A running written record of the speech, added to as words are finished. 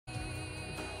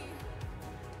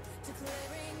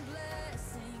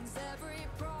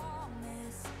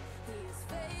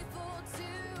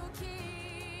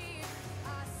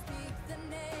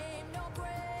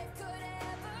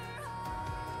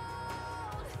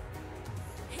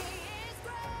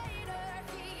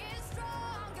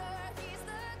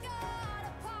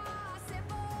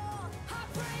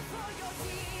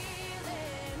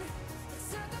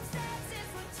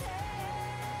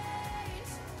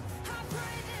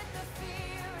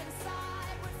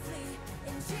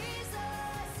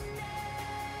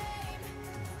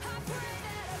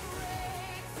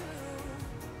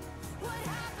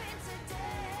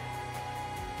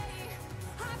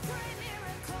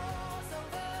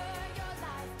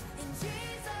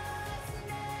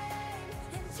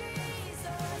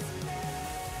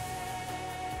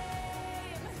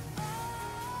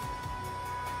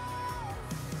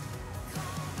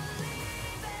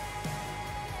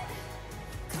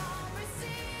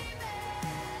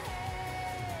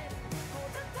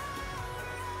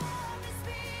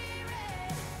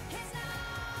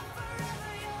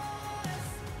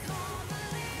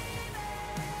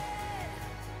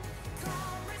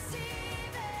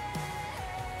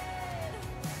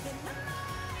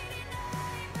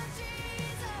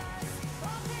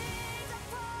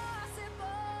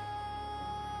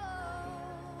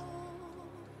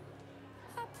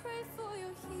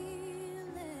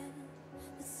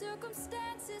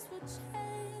Circumstances will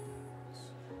change.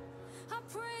 I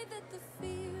pray that the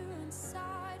fear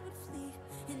inside would flee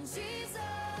in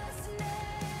Jesus'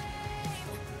 name.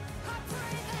 I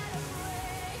pray that a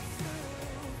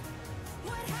breakthrough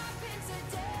would happen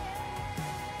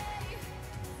today.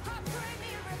 I pray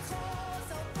miracles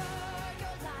over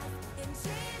your life in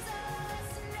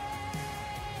Jesus'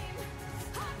 name.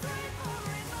 I pray for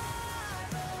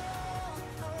revival,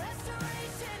 a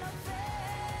restoration of faith.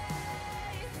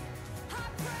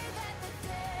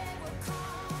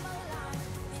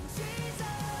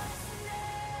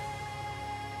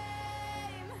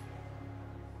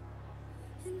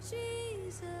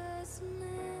 Jesus' name.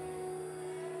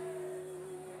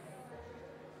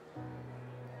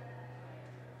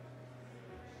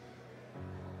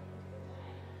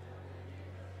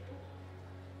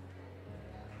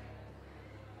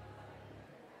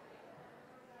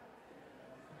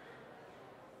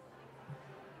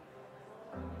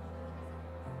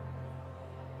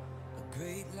 A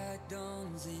great light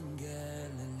dawns in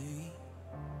Galilee.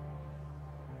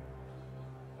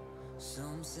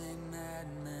 Some say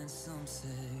madman, some say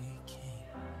king.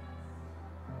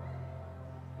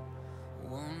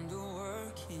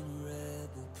 Wonder-working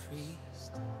rebel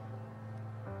priest,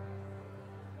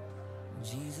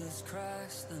 Jesus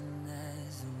Christ the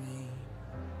Nazarene.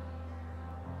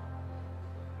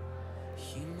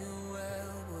 He knew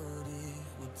well what it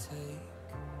would take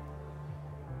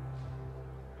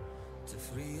to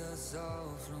free us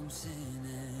all from sin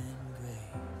and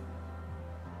grave.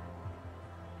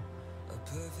 A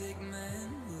perfect man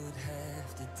would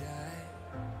have to die,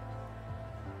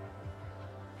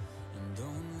 and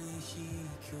only he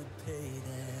could pay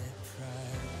that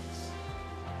price.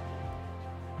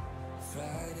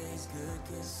 Friday's good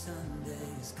 'cause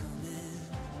Sunday's coming.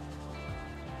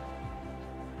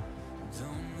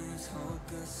 Don't lose hope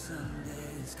 'cause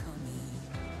Sunday's coming.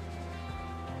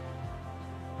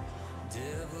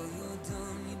 Devil, you're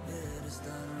done, you better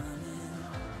start running.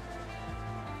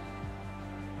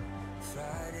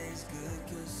 Friday's good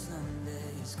 'cause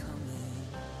Sunday's coming.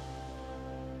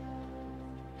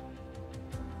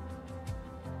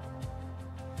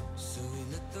 So we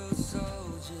let those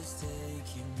soldiers take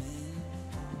him in,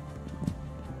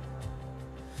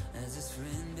 as his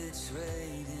friend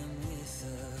betrayed him with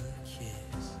a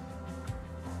kiss.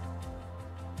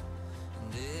 And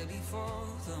there before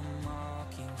the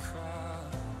mocking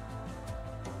crowd,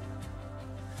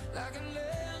 like a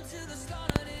lamb to the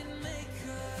slaughter, didn't make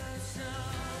a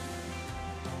sound.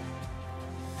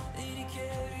 Then he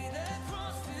carried that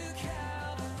cross to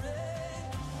Calvary,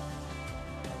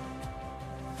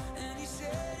 and he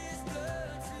shed his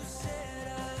blood to set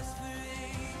us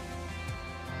free.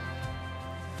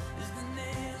 As the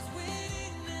nails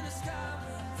waiting in the sky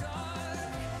were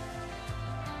dark,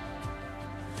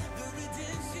 the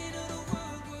redemption of the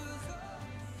world was up.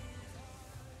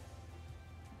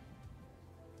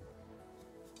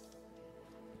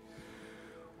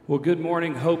 Well, good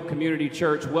morning, Hope Community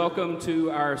Church. Welcome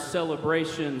to our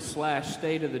celebration /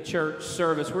 State of the Church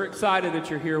service. We're excited that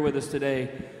you're here with us today.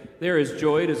 There is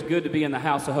joy. It is good to be in the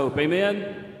house of hope.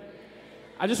 Amen?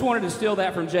 I just wanted to steal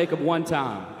that from Jacob one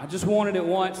time. I just wanted it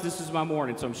once. This is my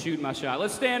morning, so I'm shooting my shot.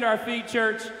 Let's stand to our feet,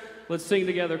 church. Let's sing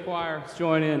together, choir. Let's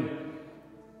join in.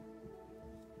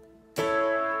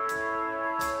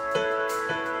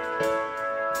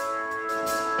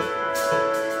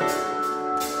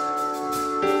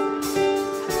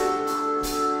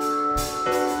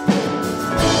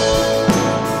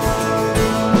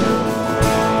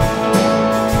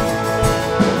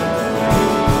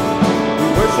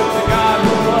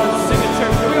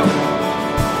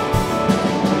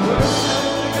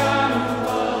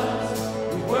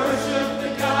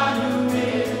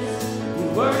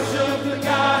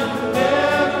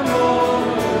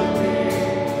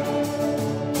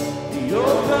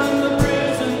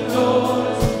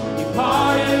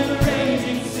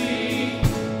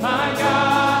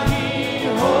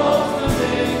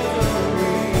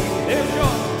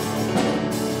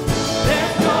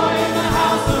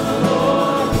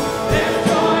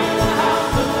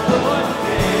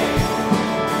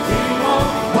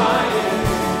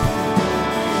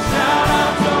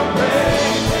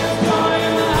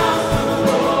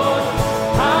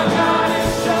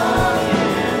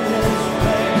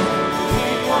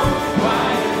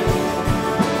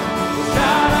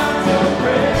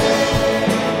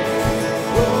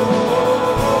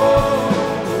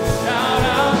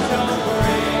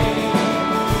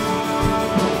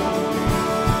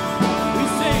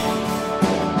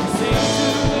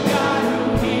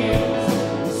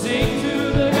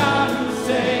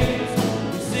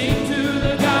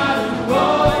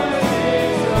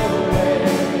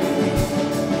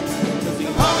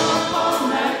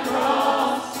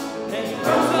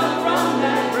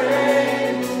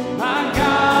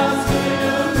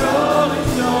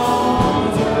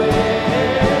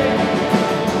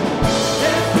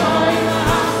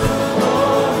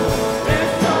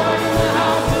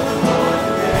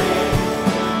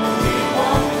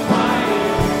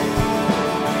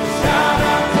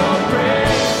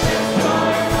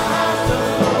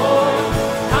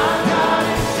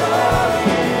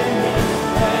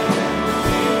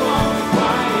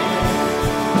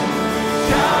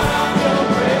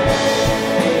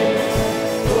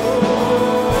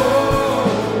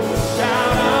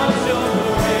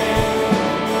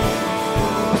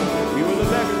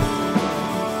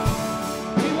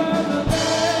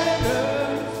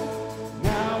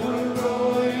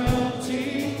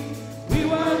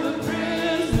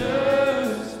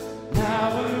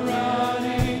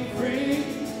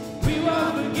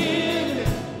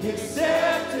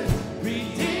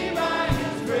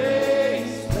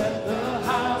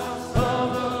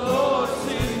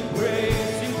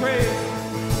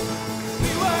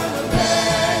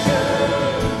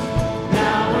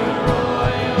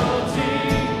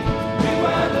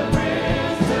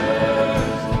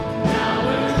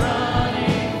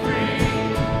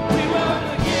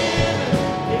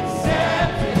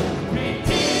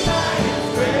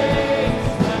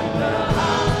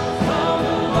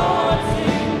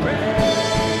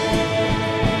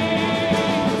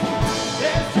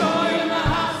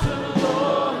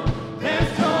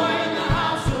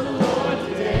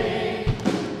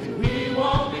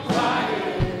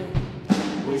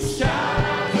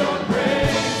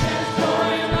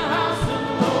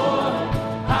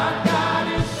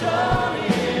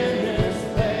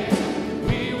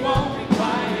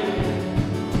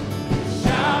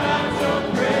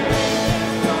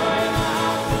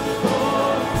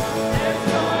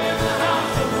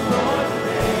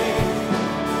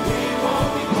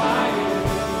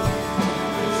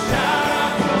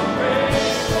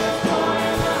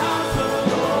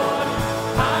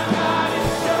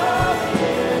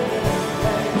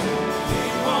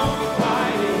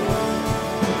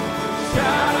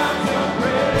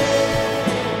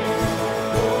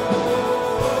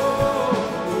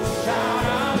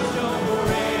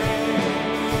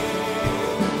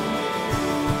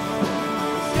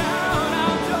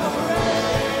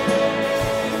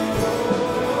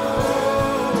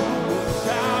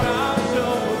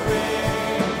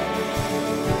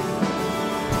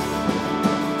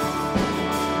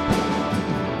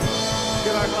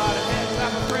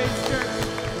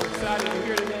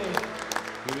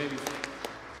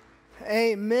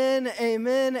 Amen,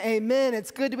 amen, amen.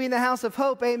 It's good to be in the house of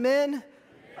hope. Amen.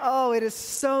 Oh, it is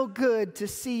so good to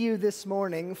see you this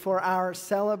morning for our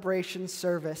celebration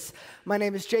service. My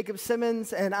name is Jacob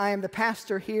Simmons, and I am the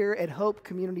pastor here at Hope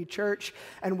Community Church,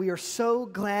 and we are so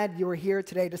glad you are here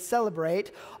today to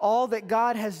celebrate all that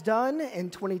God has done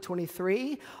in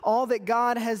 2023, all that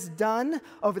God has done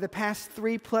over the past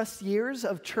 3+ years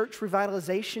of church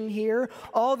revitalization here,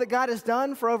 all that God has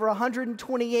done for over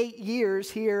 128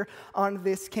 years here on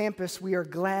this campus. We are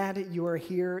glad you are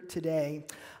here today.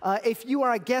 If you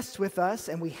are a guest with us,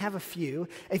 and we have a few,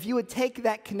 if you would take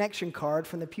that connection card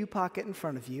from the pew pocket in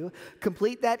front of you,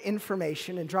 complete that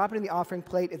information, and drop it in the offering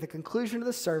plate at the conclusion of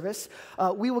the service,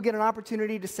 we will get an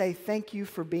opportunity to say thank you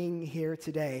for being here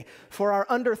today. For our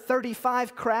under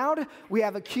 35 crowd, we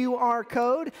have a QR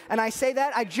code, and I say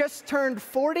that, I just turned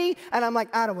 40, and I'm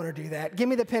like, I don't want to do that. Give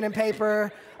me the pen and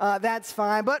paper. That's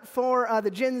fine. But for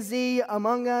the Gen Z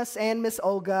among us and Miss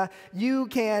Olga, you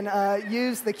can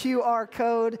use the QR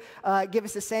code, give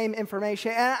us the same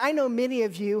information. And I know many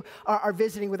of you are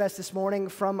visiting with us this morning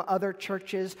from other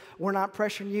churches. We're not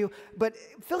pressuring you, but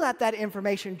fill out that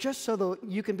information just so that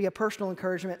you can be a personal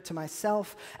encouragement to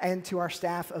myself and to our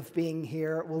staff of being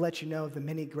here. We'll let you know of the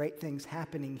many great things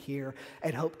happening here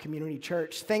at Hope Community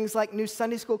Church. Things like new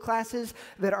Sunday school classes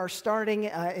that are starting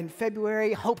in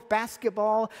February, Hope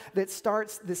basketball that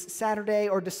starts this Saturday,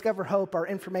 or Discover Hope, our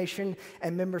information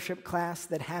and membership class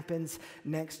that happens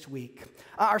next week.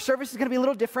 Our service is going to be a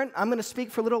little different. I'm going to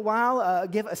speak for a little while,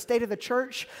 give a state of the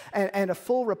church and a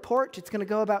full report. It's going to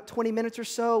go about 20 minutes or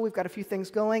so. We've got a few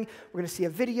things going. We're going to see a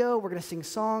video. We're going to sing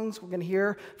songs. We're going to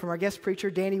hear from our guest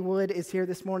preacher, Danny Wood, is here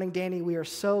this morning. Danny, we are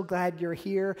so glad you're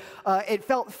here. It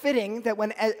felt fitting that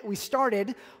when we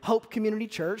started Hope Community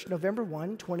Church, November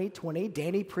 1, 2020,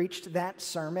 Danny preached that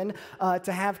sermon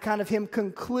to have kind of him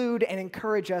conclude and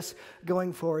encourage us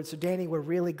going forward. So Danny, we're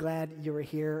really glad you were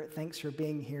here. Thanks for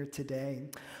being here today.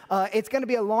 It's going to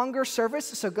be a longer service,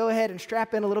 so go ahead and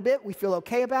strap in a little bit. We feel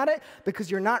okay about it because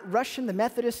you're not rushing the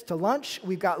Methodists to lunch.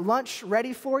 We've got lunch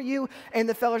ready for you in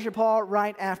the fellowship hall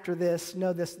right after this.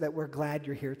 Know this, that we're glad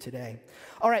you're here today.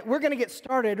 All right, we're going to get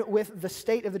started with the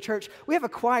state of the church. We have a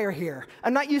choir here.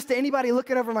 I'm not used to anybody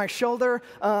looking over my shoulder,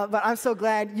 but I'm so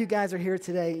glad you guys are here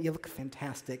today. You look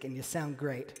fantastic, and you sound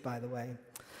great, by the way.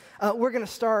 We're going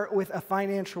to start with a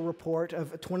financial report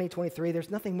of 2023.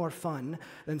 There's nothing more fun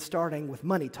than starting with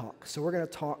money talk. So we're going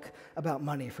to talk about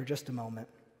money for just a moment.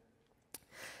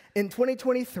 In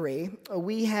 2023,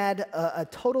 we had a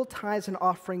total tithes and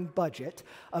offering budget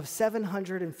of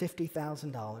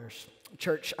 $750,000.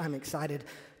 Church, I'm excited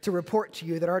to report to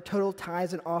you that our total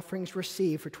tithes and offerings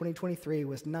received for 2023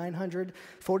 was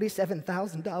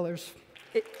 $947,000,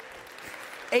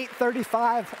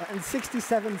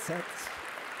 $835.67.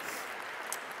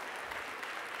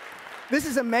 This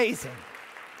is amazing.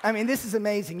 I mean, this is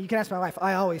amazing. You can ask my wife.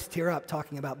 I always tear up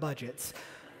talking about budgets.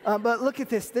 But look at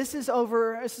this. This is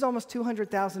almost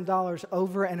 $200,000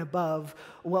 over and above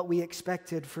what we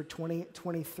expected for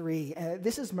 2023.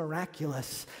 This is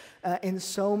miraculous in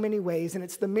so many ways, and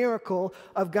it's the miracle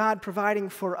of God providing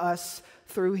for us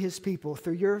through his people,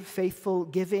 through your faithful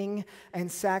giving and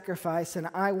sacrifice. And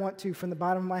I want to, from the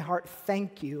bottom of my heart,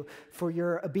 thank you for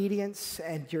your obedience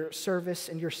and your service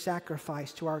and your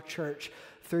sacrifice to our church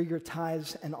through your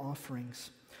tithes and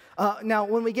offerings. Now,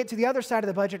 when we get to the other side of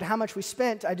the budget, how much we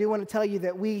spent, I do want to tell you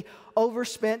that we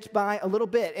overspent by a little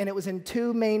bit, and it was in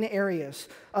two main areas.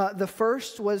 The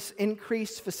first was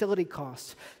increased facility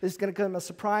costs. This is going to come as a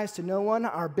surprise to no one.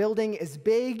 Our building is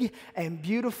big and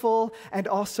beautiful and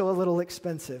also a little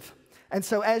expensive. And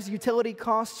so as utility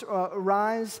costs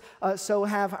rise, so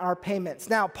have our payments.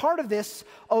 Now, part of this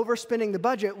overspending the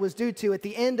budget was due to, at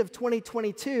the end of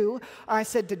 2022, I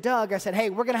said to Doug, I said, hey,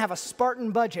 we're going to have a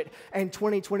Spartan budget in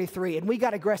 2023. And we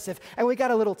got aggressive, and we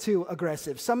got a little too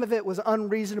aggressive. Some of it was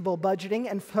unreasonable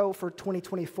budgeting, and so for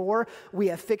 2024, we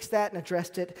have fixed that and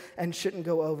addressed it and shouldn't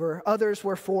go over. Others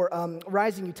were for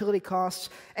rising utility costs,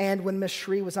 and when Miss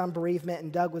Shree was on bereavement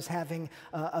and Doug was having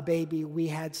a baby, we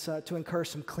had to incur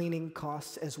some cleaning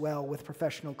costs as well with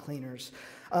professional cleaners.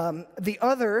 The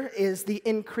other is the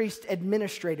increased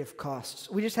administrative costs.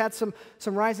 We just had some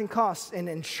rising costs in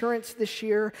insurance this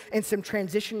year, and some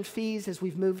transition fees as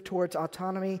we've moved towards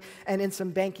autonomy, and in some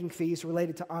banking fees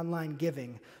related to online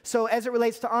giving. So as it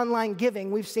relates to online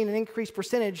giving, we've seen an increased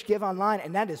percentage give online,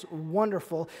 and that is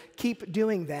wonderful. Keep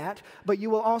doing that. But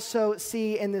you will also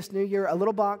see in this new year a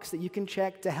little box that you can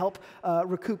check to help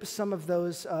recoup some of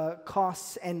those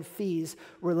costs and fees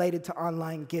related to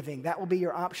online giving. That will be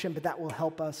your option, but that will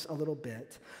help us a little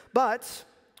bit. But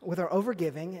with our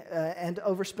overgiving and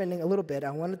overspending a little bit,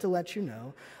 I wanted to let you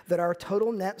know that our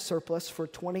total net surplus for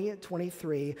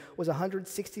 2023 was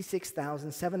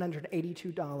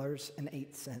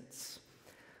 $166,782.08.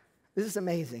 This is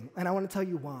amazing, and I want to tell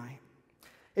you why.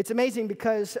 It's amazing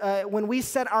because when we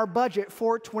set our budget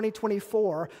for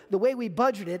 2024, the way we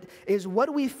budgeted is what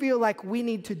do we feel like we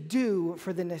need to do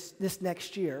for this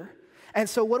next year? And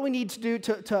so what do we need to do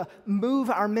to move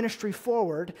our ministry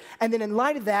forward? And then in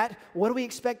light of that, what do we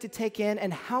expect to take in,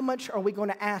 and how much are we going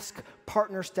to ask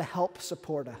partners to help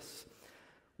support us?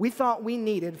 We thought we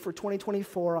needed for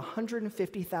 2024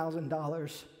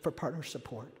 $150,000 for partner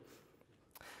support.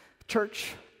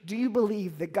 Church, do you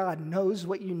believe that God knows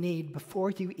what you need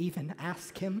before you even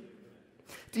ask Him?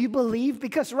 Do you believe?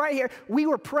 Because right here, we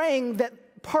were praying that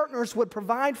partners would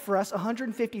provide for us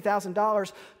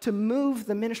 $150,000 to move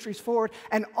the ministries forward,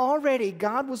 and already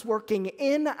God was working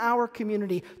in our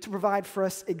community to provide for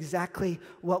us exactly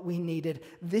what we needed.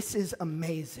 This is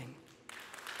amazing.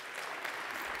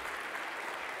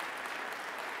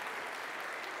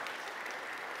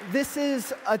 This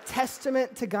is a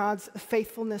testament to God's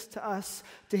faithfulness to us,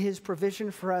 to His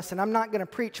provision for us. And I'm not going to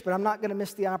preach, but I'm not going to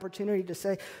miss the opportunity to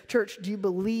say, church, do you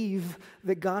believe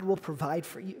that God will provide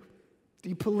for you? Do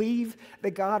you believe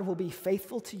that God will be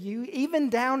faithful to you?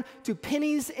 Even down to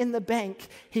pennies in the bank,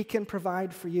 He can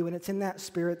provide for you. And it's in that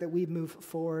spirit that we move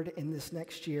forward in this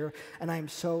next year. And I'm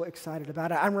so excited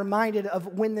about it. I'm reminded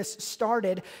of when this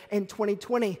started in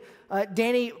 2020.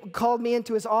 Danny called me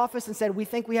into his office and said, we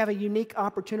think we have a unique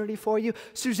opportunity for you.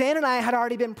 Suzanne and I had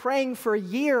already been praying for a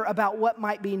year about what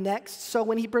might be next. So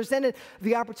when he presented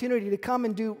the opportunity to come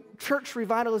and do church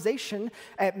revitalization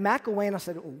at McElwain, I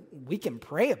said, we can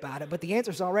pray about it, but the answer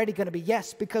is already going to be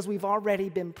yes, because we've already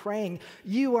been praying.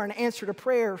 You are an answer to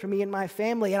prayer for me and my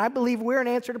family, and I believe we're an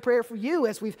answer to prayer for you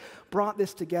as we've brought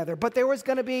this together. But there was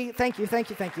going to be, thank you.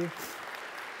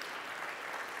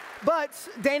 But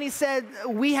Danny said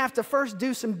we have to first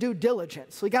do some due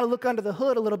diligence. We got to look under the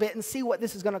hood a little bit and see what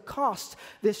this is going to cost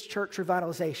this church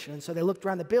revitalization. And so they looked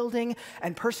around the building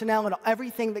and personnel and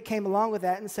everything that came along with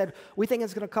that and said, we think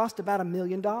it's going to cost about $1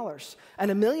 million.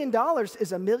 And $1 million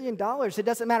is $1 million. It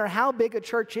doesn't matter how big a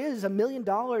church is, $1 million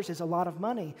is a lot of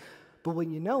money. But when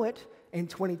you know it, in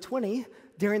 2020,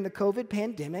 during the COVID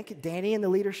pandemic, Danny and the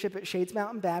leadership at Shades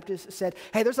Mountain Baptist said,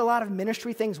 hey, there's a lot of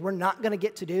ministry things we're not going to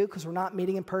get to do because we're not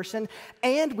meeting in person,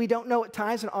 and we don't know what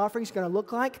tithes and offerings are going to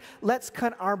look like. Let's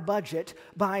cut our budget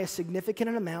by a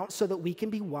significant amount so that we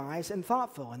can be wise and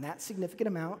thoughtful. And that significant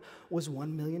amount was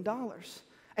 $1 million.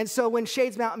 And so when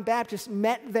Shades Mountain Baptist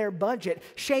met their budget,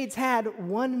 Shades had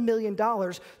 $1 million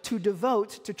to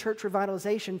devote to church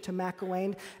revitalization, to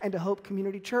McElwain, and to Hope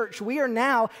Community Church. We are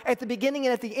now, at the beginning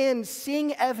and at the end,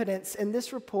 seeing evidence in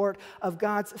this report of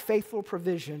God's faithful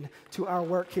provision to our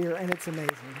work here, and it's amazing.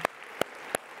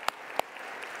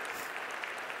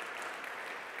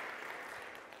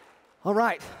 All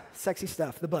right, sexy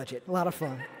stuff, the budget, a lot of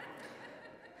fun.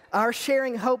 Our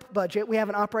Sharing Hope budget, we have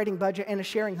an operating budget and a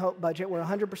Sharing Hope budget where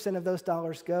 100% of those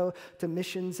dollars go to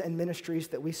missions and ministries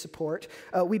that we support.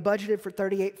 We budgeted for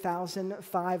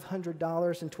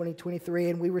 $38,500 in 2023,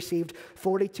 and we received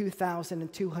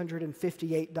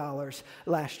 $42,258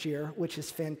 last year, which is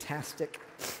fantastic.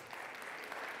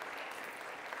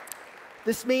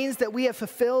 This means that we have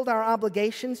fulfilled our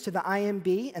obligations to the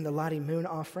IMB and the Lottie Moon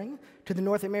offering, to the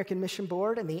North American Mission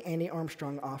Board and the Annie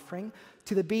Armstrong offering,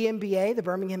 to the BMBA, the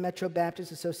Birmingham Metro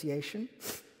Baptist Association,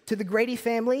 to the Grady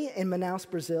family in Manaus,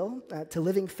 Brazil, to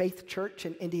Living Faith Church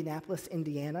in Indianapolis,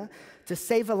 Indiana, to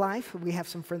Save a Life, we have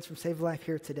some friends from Save a Life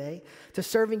here today, to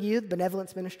Serving Youth,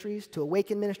 Benevolence Ministries, to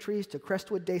Awaken Ministries, to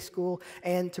Crestwood Day School,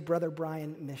 and to Brother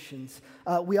Brian Missions.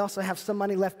 We also have some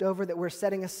money left over that we're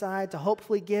setting aside to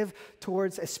hopefully give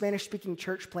towards a Spanish-speaking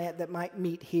church plant that might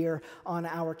meet here on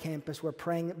our campus. We're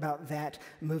praying about that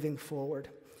moving forward.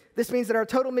 This means that our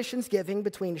total missions giving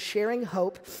between Sharing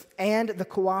Hope and the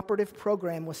cooperative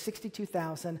program was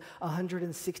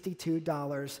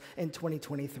 $62,162 in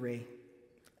 2023.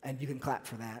 And you can clap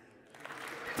for that.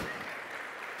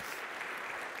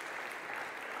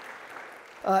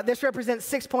 This represents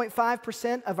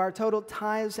 6.5% of our total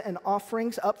tithes and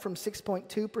offerings, up from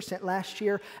 6.2% last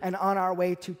year, and on our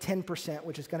way to 10%,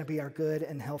 which is going to be our good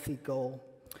and healthy goal.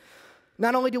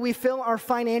 Not only do we fill our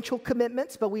financial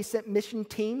commitments, but we sent mission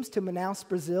teams to Manaus,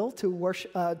 Brazil to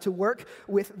work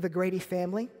with the Grady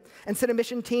family, and sent a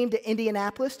mission team to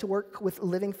Indianapolis to work with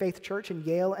Living Faith Church in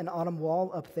Yale and Autumn Wall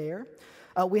up there.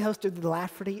 We hosted the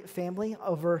Lafferty family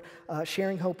over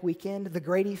Sharing Hope weekend, the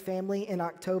Grady family in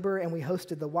October, and we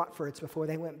hosted the Watfords before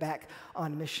they went back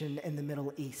on mission in the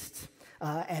Middle East.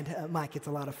 And Mike, it's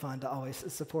a lot of fun to always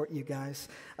support you guys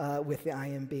with the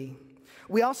IMB.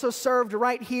 We also served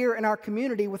right here in our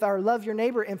community with our Love Your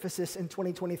Neighbor emphasis in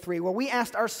 2023, where we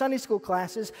asked our Sunday school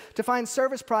classes to find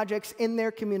service projects in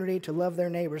their community to love their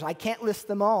neighbors. I can't list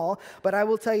them all, but I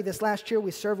will tell you this last year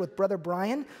we served with Brother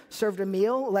Brian, served a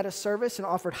meal, led a service, and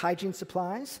offered hygiene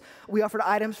supplies. We offered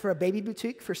items for a baby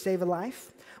boutique for Save a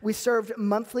Life. We served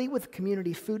monthly with the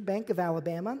Community Food Bank of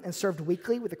Alabama and served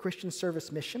weekly with the Christian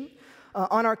Service Mission.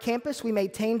 On our campus, we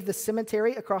maintained the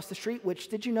cemetery across the street, which,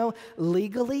 did you know,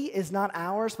 legally is not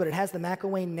ours, but it has the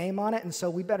McElwain name on it, and so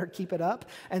we better keep it up.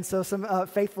 And so some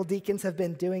faithful deacons have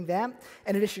been doing that,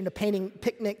 in addition to painting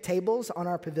picnic tables on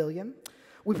our pavilion.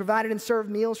 We provided and served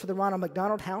meals for the Ronald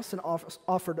McDonald House and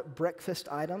offered breakfast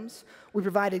items. We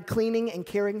provided cleaning and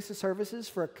caring services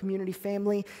for a community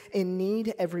family in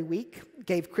need every week,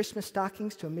 gave Christmas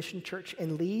stockings to a mission church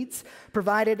in Leeds,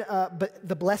 provided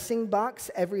the blessing box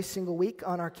every single week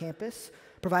on our campus,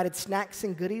 provided snacks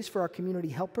and goodies for our community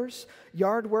helpers,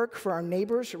 yard work for our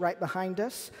neighbors right behind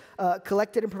us,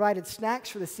 collected and provided snacks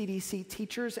for the CDC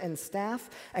teachers and staff,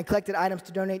 and collected items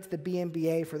to donate to the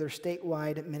BMBA for their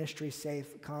statewide Ministry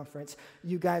Safe conference.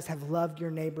 You guys have loved your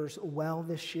neighbors well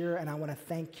this year, and I want to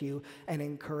thank you and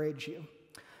encourage you.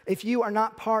 If you are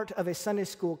not part of a Sunday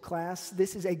school class,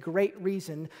 this is a great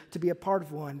reason to be a part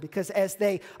of one, because as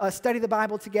they study the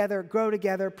Bible together, grow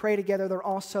together, pray together, they're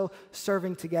also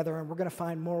serving together, and we're going to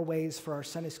find more ways for our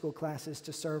Sunday school classes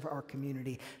to serve our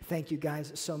community. Thank you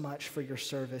guys so much for your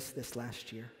service this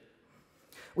last year.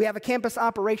 We have a campus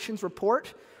operations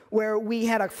report where we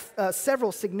had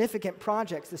several significant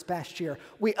projects this past year.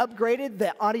 We upgraded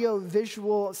the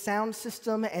audio-visual sound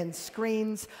system and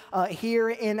screens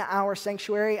here in our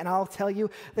sanctuary, and I'll tell you,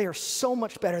 they are so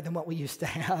much better than what we used to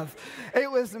have.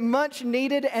 It was much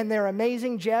needed, and they're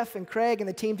amazing. Jeff and Craig and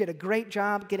the team did a great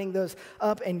job getting those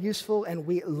up and useful, and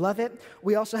we love it.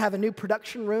 We also have a new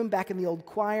production room back in the old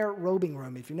choir robing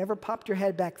room. If you never popped your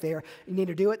head back there, you need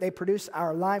to do it. They produce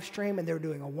our live stream, and they're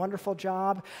doing a wonderful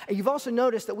job. And you've also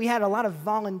noticed that we had a lot of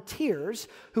volunteers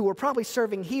who were probably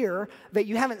serving here that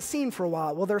you haven't seen for a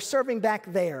while. Well, they're serving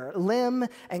back there. Lim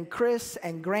and Chris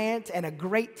and Grant and a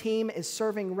great team is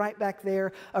serving right back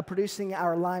there, producing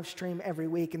our live stream every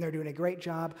week, and they're doing a great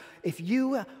job. If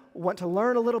you want to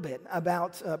learn a little bit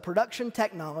about production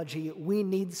technology, we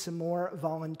need some more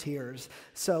volunteers.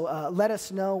 So let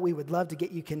us know. We would love to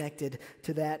get you connected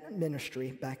to that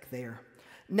ministry back there.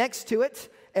 Next to it,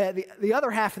 the other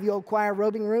half of the old choir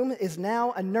robing room is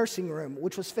now a nursing room,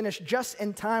 which was finished just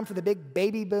in time for the big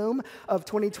baby boom of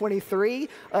 2023.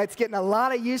 It's getting a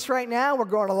lot of use right now. We're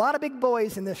growing a lot of big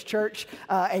boys in this church,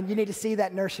 and you need to see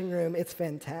that nursing room. It's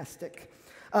fantastic.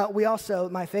 We also,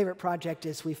 my favorite project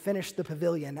is we finished the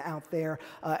pavilion out there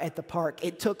at the park.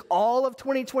 It took all of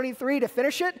 2023 to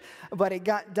finish it, but it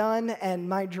got done, and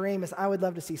my dream is I would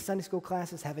love to see Sunday school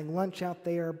classes having lunch out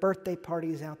there, birthday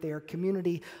parties out there,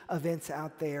 community events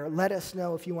out there. Let us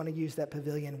know if you want to use that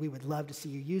pavilion. We would love to see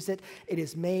you use it. It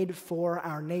is made for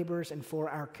our neighbors and for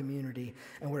our community,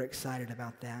 and we're excited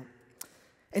about that.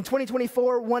 In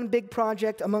 2024, one big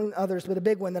project, among others, but a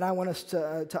big one that I want us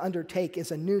to undertake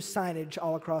is a new signage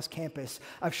all across campus.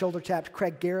 I've shoulder-tapped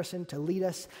Craig Garrison to lead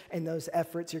us in those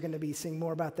efforts. You're going to be seeing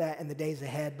more about that in the days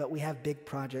ahead, but we have big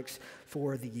projects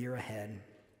for the year ahead.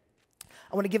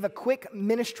 I want to give a quick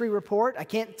ministry report. I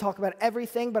can't talk about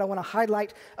everything, but I want to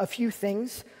highlight a few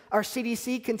things. Our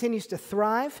CDC continues to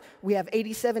thrive. We have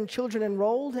 87 children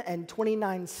enrolled and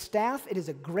 29 staff. It is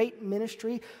a great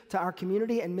ministry to our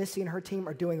community, and Missy and her team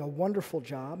are doing a wonderful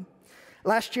job.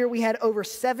 Last year, we had over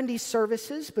 70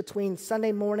 services between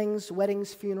Sunday mornings,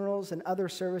 weddings, funerals, and other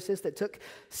services that took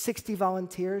 60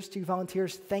 volunteers. To you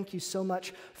volunteers, thank you so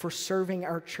much for serving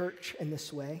our church in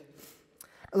this way.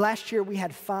 Last year, we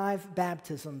had 5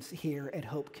 baptisms here at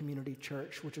Hope Community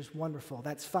Church, which is wonderful.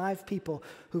 That's 5 people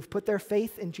who've put their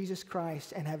faith in Jesus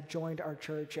Christ and have joined our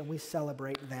church, and we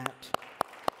celebrate that.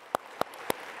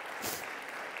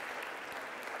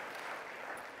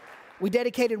 We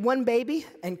dedicated 1 baby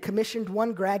and commissioned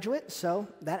 1 graduate, so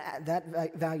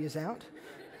that values out.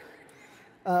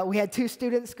 We had 2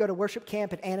 students go to worship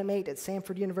camp at Animate at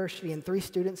Samford University, and 3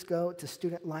 students go to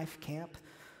Student Life Camp.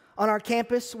 On our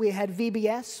campus, we had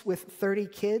VBS with 30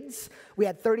 kids. We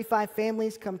had 35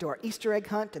 families come to our Easter egg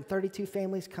hunt and 32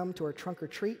 families come to our trunk or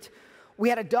treat. We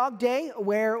had a dog day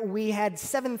where we had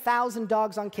 7,000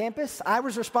 dogs on campus. I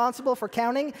was responsible for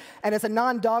counting, and as a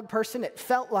non-dog person, it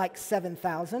felt like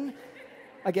 7,000.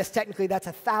 I guess technically that's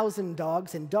 1,000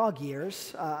 dogs in dog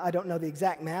years. I don't know the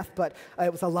exact math, but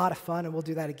it was a lot of fun, and we'll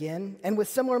do that again. And with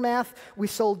similar math, we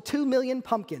sold 2 million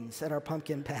pumpkins at our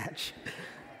pumpkin patch.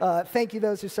 Thank you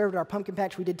those who served at our pumpkin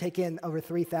patch. We did take in over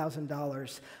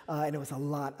 $3,000, and it was a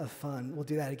lot of fun. We'll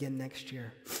do that again next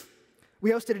year. We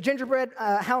hosted a gingerbread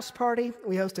house party.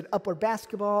 We hosted Upward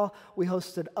basketball. We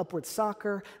hosted Upward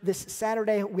soccer. This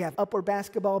Saturday, we have Upward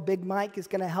basketball. Big Mike is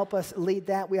going to help us lead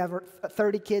that. We have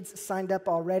 30 kids signed up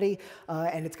already,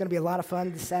 and it's going to be a lot of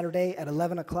fun this Saturday at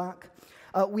 11 o'clock.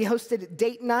 We hosted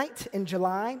Date Night in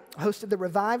July, hosted the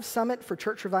Revive Summit for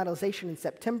Church Revitalization in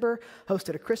September,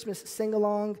 hosted a Christmas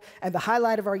sing-along, and the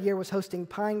highlight of our year was hosting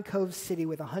Pine Cove City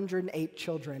with 108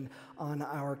 children on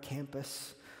our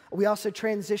campus. We also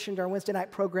transitioned our Wednesday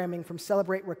night programming from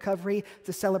Celebrate Recovery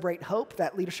to Celebrate Hope.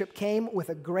 That leadership came with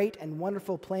a great and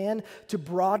wonderful plan to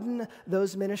broaden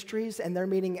those ministries, and they're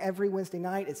meeting every Wednesday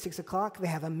night at 6 o'clock. They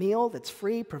have a meal that's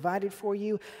free, provided for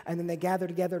you, and then they gather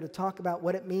together to talk about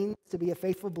what it means to be a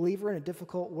faithful believer in a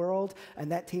difficult world, and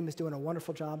that team is doing a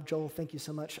wonderful job. Joel, thank you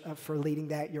so much for leading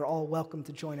that. You're all welcome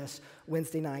to join us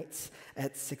Wednesday nights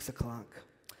at 6 o'clock.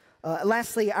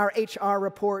 Lastly, our HR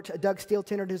report. Doug Steele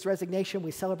tendered his resignation.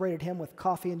 We celebrated him with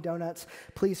coffee and donuts.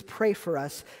 Please pray for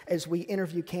us as we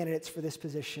interview candidates for this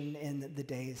position in the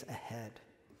days ahead.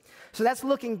 So that's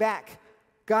looking back.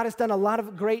 God has done a lot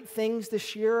of great things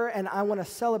this year, and I want to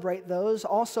celebrate those,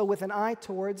 also with an eye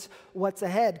towards what's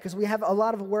ahead, because we have a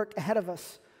lot of work ahead of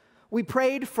us. We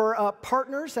prayed for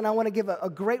partners, and I want to give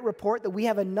a great report that we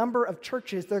have a number of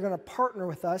churches that are going to partner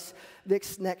with us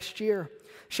this next year.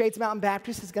 Shades Mountain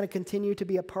Baptist is going to continue to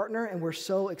be a partner, and we're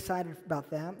so excited about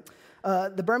that.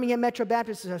 The Birmingham Metro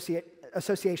Baptist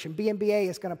Association, BMBA,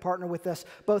 is going to partner with us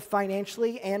both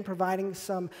financially and providing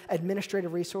some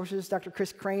administrative resources. Dr.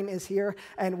 Chris Crane is here,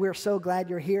 and we're so glad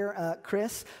you're here,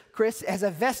 Chris. Chris has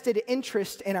a vested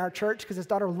interest in our church because his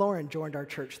daughter Lauren joined our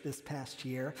church this past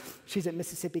year. She's at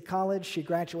Mississippi College. She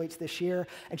graduates this year,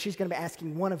 and she's going to be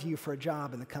asking one of you for a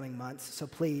job in the coming months, so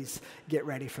please get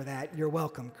ready for that. You're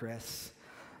welcome, Chris.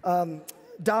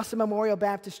 Dawson Memorial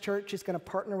Baptist Church is going to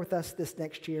partner with us this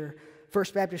next year.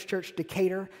 First Baptist Church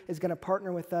Decatur is going to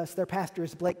partner with us. Their pastor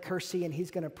is Blake Kersey, and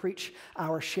he's going to preach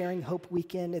our Sharing Hope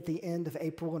weekend at the end of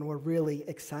April, and we're really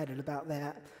excited about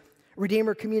that.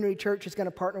 Redeemer Community Church is going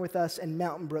to partner with us, and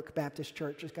Mountain Brook Baptist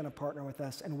Church is going to partner with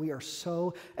us, and we are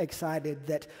so excited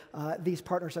that these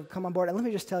partners have come on board. And let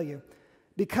me just tell you,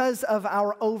 because of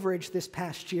our overage this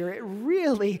past year, it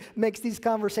really makes these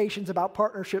conversations about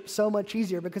partnerships so much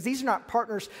easier, because these are not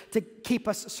partners to keep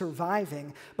us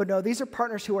surviving, but no, these are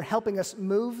partners who are helping us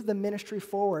move the ministry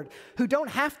forward, who don't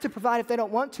have to provide if they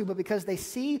don't want to, but because they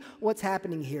see what's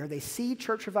happening here, they see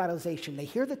church revitalization, they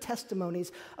hear the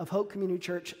testimonies of Hope Community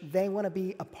Church, they want to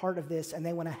be a part of this, and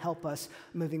they want to help us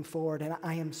moving forward, and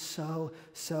I am so,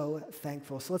 so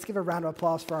thankful. So let's give a round of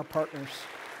applause for our partners.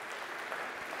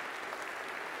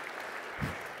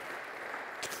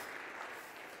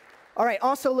 All right,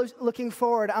 also looking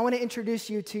forward, I want to introduce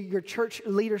you to your church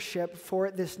leadership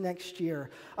for this next year.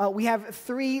 We have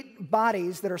 3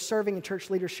 bodies that are serving in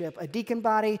church leadership: a deacon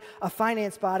body, a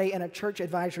finance body, and a church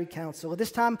advisory council. At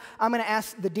this time, I'm going to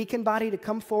ask the deacon body to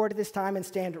come forward at this time and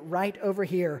stand right over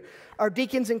here. Our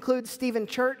deacons include Stephen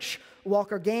Church,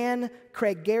 Walker Gann,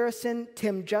 Craig Garrison,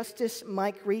 Tim Justice,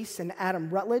 Mike Reese, and Adam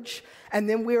Rutledge. And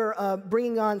then we're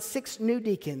bringing on 6 new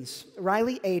deacons: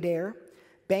 Riley Adair,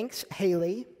 Banks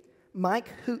Haley, Mike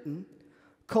Hooten,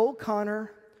 Cole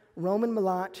Connor, Roman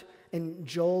Malott, and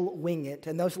Joel Wingett.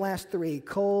 And those last 3,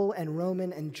 Cole and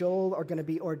Roman and Joel, are going to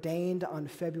be ordained on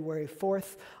February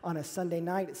 4th on a Sunday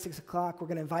night at 6 o'clock. We're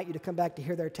going to invite you to come back to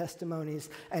hear their testimonies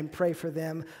and pray for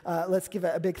them. Let's give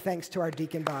a big thanks to our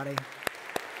deacon body.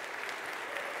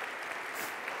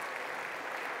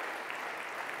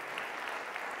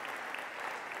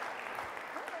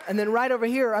 And then right over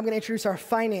here, I'm going to introduce our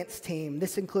finance team.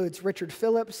 This includes Richard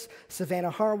Phillips,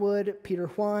 Savannah Harwood, Peter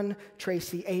Juan,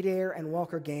 Tracy Adair, and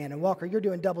Walker Gann. And Walker, you're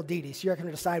doing double duty, so you're going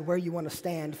to decide where you want to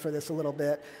stand for this a little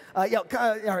bit. All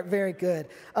right, very good.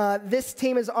 This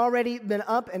team has already been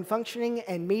up and functioning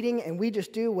and meeting, and we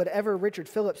just do whatever Richard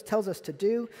Phillips tells us to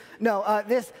do. No,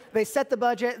 they set the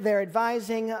budget, they're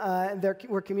advising,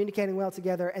 we're communicating well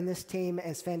together, and this team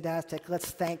is fantastic.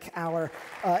 Let's thank our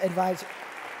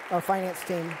our finance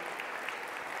team.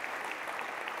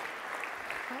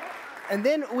 And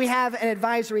then we have an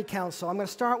advisory council. I'm going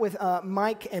to start with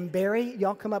Mike and Barry.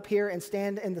 Y'all come up here and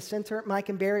stand in the center. Mike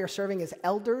and Barry are serving as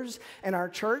elders in our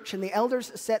church, and the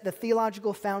elders set the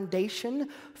theological foundation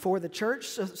for the church.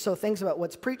 So things about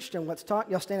what's preached and what's taught.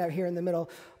 Y'all stand out here in the middle.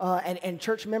 And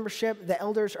church membership, the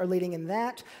elders are leading in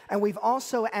that. And we've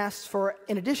also asked for,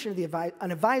 in addition to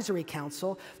an advisory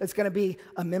council, that's going to be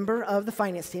a member of the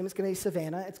finance team. It's going to be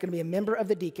Savannah. It's going to be a member of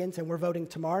the deacons, and we're voting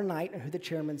tomorrow night on who the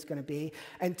chairman's going to be.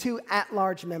 And 2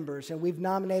 at-large members, and we've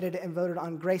nominated and voted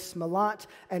on Grace Malott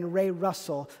and Ray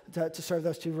Russell to serve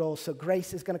those 2 roles. So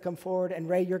Grace is going to come forward, and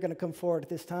Ray, you're going to come forward at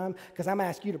this time, because I'm going to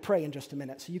ask you to pray in just a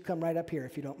minute. So you come right up here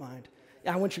if you don't mind.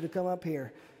 I want you to come up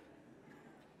here.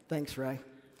 Thanks, Ray.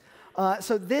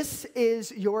 So this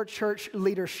is your church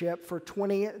leadership for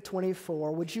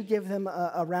 2024. Would you give them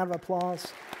a round of applause?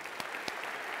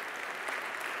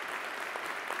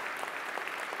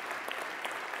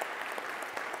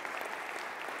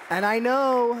 And I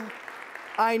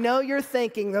know you're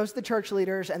thinking, those are the church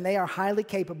leaders, and they are highly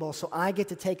capable, so I get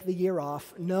to take the year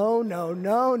off. No.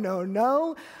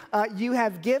 You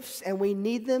have gifts, and we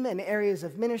need them in areas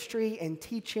of ministry and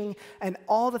teaching and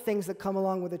all the things that come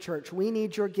along with the church. We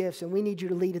need your gifts, and we need you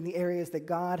to lead in the areas that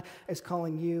God is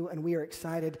calling you, and we are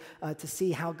excited to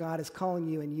see how God is calling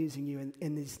you and using you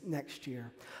in this next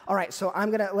year. All right, so I'm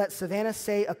going to let Savannah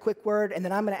say a quick word, and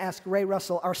then I'm going to ask Ray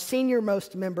Russell, our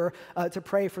senior-most member, to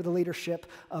pray for the leadership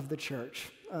of the church.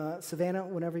 Savannah,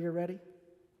 whenever you're ready.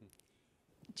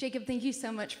 Jacob, thank you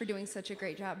so much for doing such a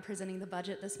great job presenting the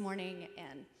budget this morning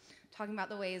and talking about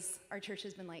the ways our church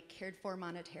has been cared for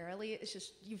monetarily. It's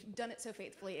just, you've done it so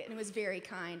faithfully, and it was very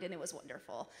kind, and it was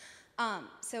wonderful.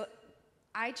 So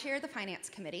I chair the finance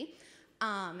committee,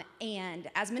 and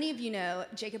as many of you know,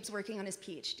 Jacob's working on his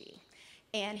PhD.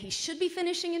 And he should be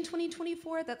finishing in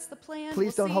 2024. That's the plan.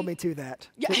 Please don't hold me to that.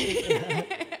 Yeah.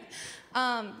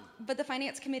 But the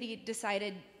finance committee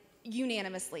decided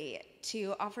unanimously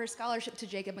to offer a scholarship to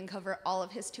Jacob and cover all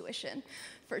of his tuition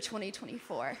for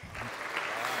 2024. I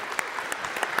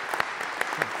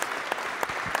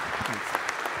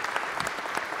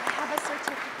have a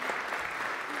certificate.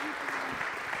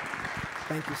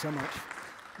 Thank you so much.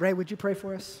 Ray, would you pray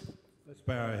for us? Let's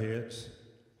bow our heads.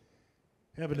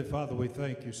 Heavenly Father, we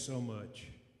thank you so much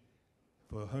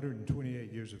for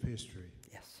 128 years of history.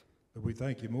 Yes. But we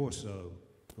thank you more so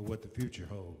for what the future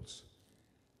holds.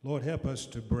 Lord, help us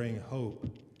to bring hope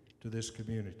to this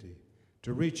community,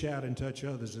 to reach out and touch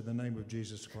others in the name of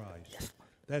Jesus Christ. Yes.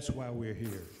 That's why we're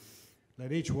here.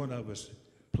 Let each one of us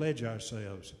pledge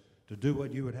ourselves to do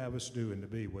what you would have us do and to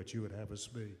be what you would have us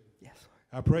be. Yes.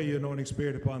 I pray your anointing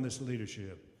spirit upon this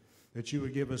leadership, that you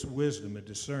would give us wisdom and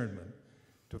discernment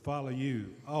to follow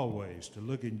you always, to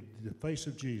look in the face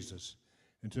of Jesus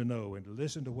and to know and to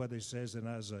listen to what he says in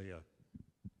Isaiah.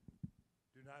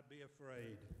 Do not be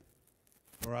afraid,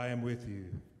 for I am with you.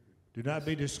 Do not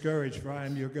be discouraged, for I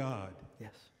am your God.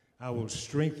 Yes. I will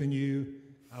strengthen you.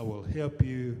 I will help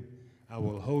you. I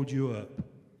will hold you up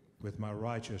with my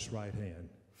righteous right hand.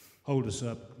 Hold us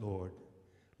up, Lord.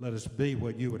 Let us be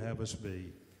what you would have us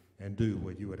be and do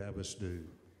what you would have us do.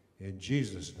 In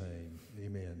Jesus' name,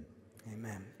 amen.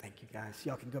 Amen. Thank you, guys.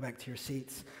 Y'all can go back to your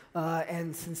seats.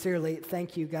 And sincerely,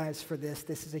 thank you guys for this.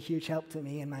 This is a huge help to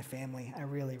me and my family. I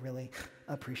really, really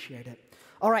appreciate it.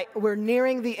 All right, we're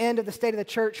nearing the end of the State of the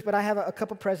Church, but I have a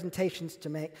couple presentations to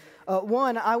make.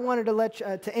 One, I wanted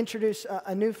to introduce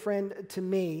a new friend to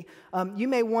me. You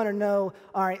may want to know,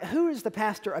 all right, who is the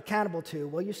pastor accountable to?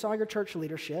 Well, you saw your church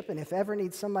leadership, and if ever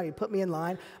needs somebody to put me in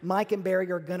line, Mike and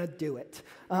Barry are going to do it.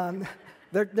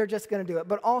 They're just going to do it.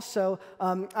 But also,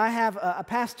 I have a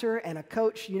pastor and a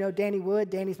coach. You know Danny Wood.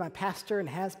 Danny's my pastor and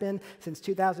has been since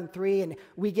 2003. And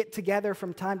we get together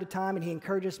from time to time, and he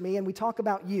encourages me. And we talk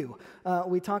about you.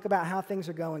 We talk about how things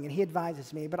are going, and he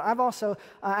advises me. But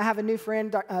I have a new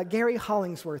friend. Gary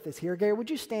Hollingsworth is here. Gary, would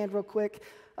you stand real quick?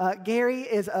 Gary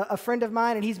is a friend of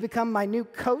mine, and he's become my new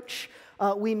coach.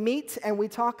 We meet and we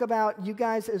talk about you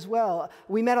guys as well.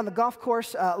 We met on the golf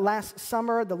course last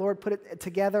summer. The Lord put it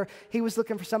together. He was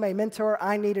looking for somebody to mentor.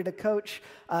 I needed a coach.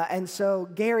 And so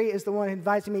Gary is the one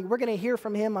advising me. We're going to hear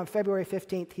from him on February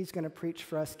 15th. He's going to preach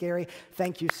for us. Gary,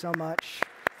 thank you so much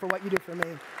for what you do for me.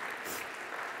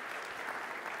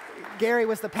 Gary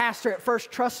was the pastor at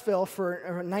First Trustville for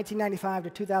 1995 to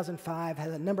 2005, had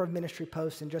a number of ministry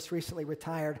posts, and just recently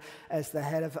retired as the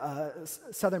head of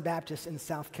Southern Baptist in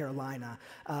South Carolina.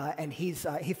 And he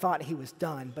thought he was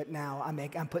done, but now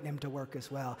I'm putting him to work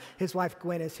as well. His wife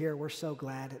Gwen is here. We're so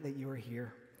glad that you are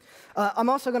here. I'm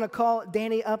also going to call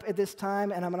Danny up at this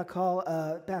time, and I'm going to call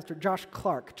Pastor Josh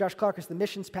Clark. Josh Clark is the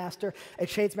missions pastor at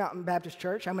Shades Mountain Baptist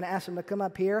Church. I'm going to ask him to come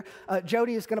up here.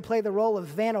 Jody is going to play the role of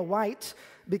Vanna White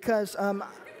because,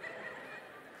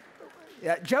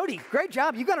 yeah, Jody, great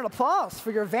job. You got an applause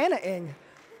for your Vanna-ing.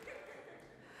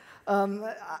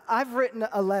 I've written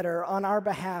a letter on our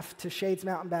behalf to Shades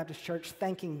Mountain Baptist Church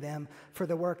thanking them for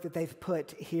the work that they've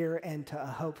put here into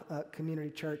Hope Community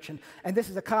Church. And this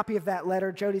is a copy of that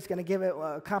letter. Jody's going to give it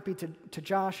a copy to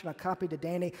Josh and a copy to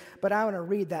Danny. But I want to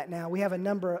read that now. We have a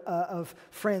number of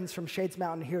friends from Shades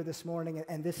Mountain here this morning,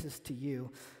 and this is to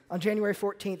you. On January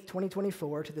 14th,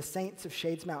 2024, to the saints of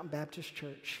Shades Mountain Baptist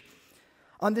Church.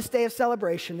 On this day of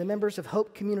celebration, the members of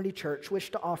Hope Community Church wish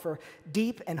to offer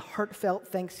deep and heartfelt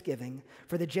thanksgiving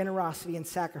for the generosity and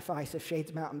sacrifice of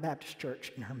Shades Mountain Baptist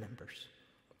Church and her members.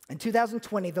 In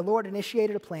 2020, the Lord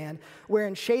initiated a plan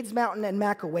wherein Shades Mountain and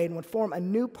McElwain would form a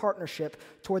new partnership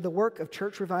toward the work of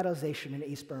church revitalization in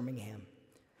East Birmingham.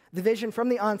 The vision from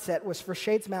the onset was for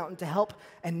Shades Mountain to help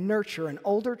and nurture an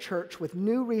older church with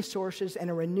new resources and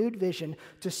a renewed vision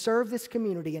to serve this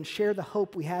community and share the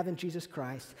hope we have in Jesus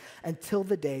Christ until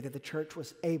the day that the church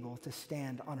was able to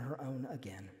stand on her own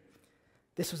again.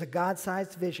 This was a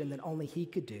God-sized vision that only He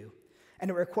could do,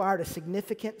 and it required a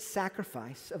significant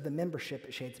sacrifice of the membership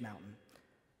at Shades Mountain.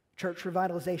 Church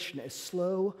revitalization is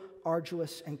slow,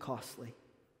 arduous, and costly.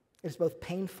 It is both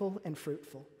painful and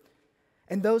fruitful.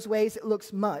 In those ways, it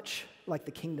looks much like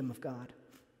the kingdom of God.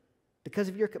 Because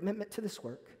of your commitment to this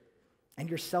work and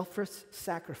your selfless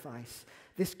sacrifice,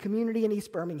 this community in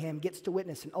East Birmingham gets to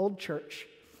witness an old church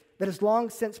that has long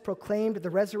since proclaimed the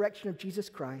resurrection of Jesus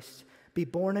Christ be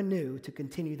born anew to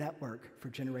continue that work for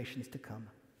generations to come.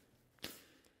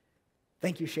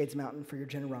 Thank you, Shades Mountain, for your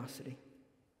generosity.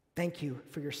 Thank you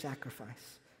for your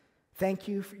sacrifice. Thank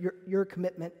you for your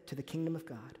commitment to the kingdom of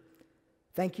God.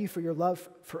 Thank you for your love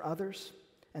for others,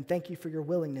 and thank you for your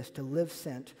willingness to live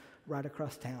sent right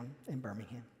across town in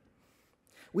Birmingham.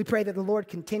 We pray that the Lord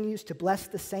continues to bless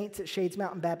the saints at Shades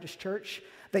Mountain Baptist Church,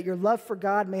 that your love for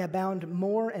God may abound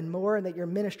more and more, and that your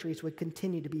ministries would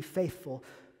continue to be faithful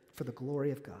for the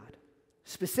glory of God.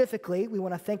 Specifically, we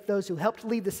want to thank those who helped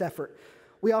lead this effort.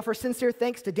 We offer sincere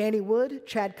thanks to Danny Wood,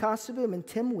 Chad Kosovoom, and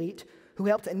Tim Wheat, who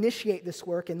helped initiate this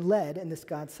work and led in this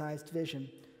God-sized vision.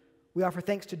 We offer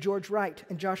thanks to George Wright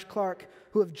and Josh Clark,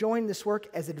 who have joined this work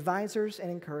as advisors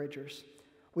and encouragers.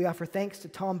 We offer thanks to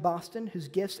Tom Boston, whose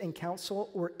gifts and counsel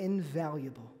were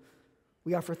invaluable.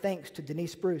 We offer thanks to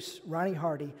Denise Bruce, Ronnie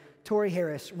Hardy, Tori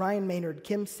Harris, Ryan Maynard,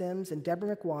 Kim Sims, and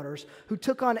Deborah McWaters, who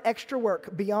took on extra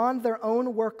work beyond their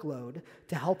own workload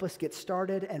to help us get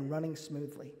started and running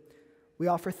smoothly. We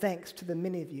offer thanks to the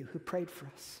many of you who prayed for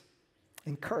us,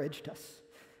 encouraged us,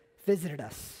 visited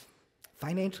us,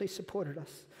 financially supported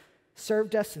us,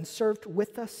 served us and served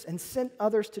with us, and sent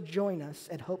others to join us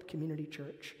at Hope Community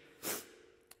Church.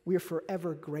 We are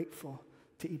forever grateful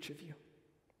to each of you.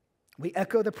 We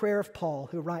echo the prayer of Paul,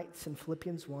 who writes in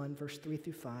Philippians 1, verse 3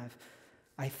 through 5,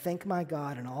 I thank my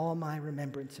God in all my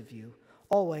remembrance of you,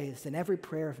 always in every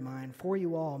prayer of mine, for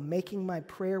you all, making my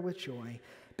prayer with joy,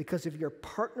 because of your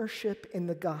partnership in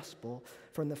the gospel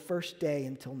from the first day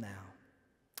until now.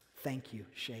 Thank you,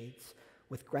 Shades.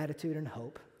 With gratitude and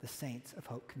hope, the saints of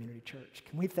Hope Community Church.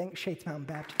 Can we thank Shades Mountain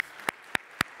Baptist?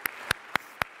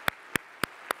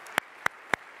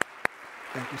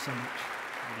 Thank you so much.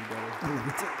 I love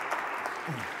you too.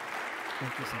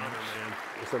 Thank you so much. Man.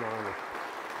 It's an honor.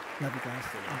 Love you guys.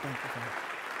 And thank you, Father.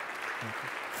 Thank you.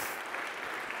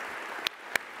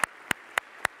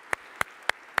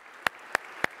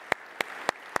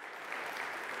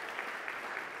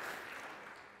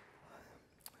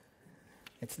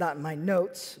 It's not in my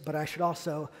notes, but I should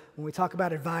also, when we talk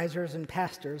about advisors and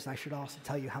pastors, I should also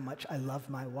tell you how much I love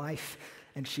my wife,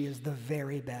 and she is the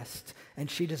very best,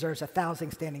 and she deserves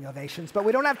 1,000 standing ovations, but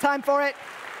we don't have time for it.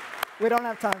 We don't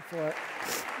have time for it.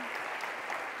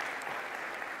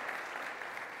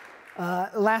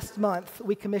 Last month,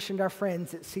 we commissioned our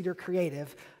friends at Cedar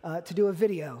Creative to do a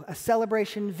video, a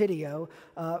celebration video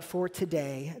for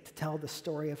today to tell the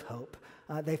story of hope.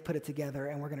 They've put it together,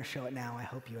 and we're going to show it now. I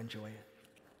hope you enjoy it.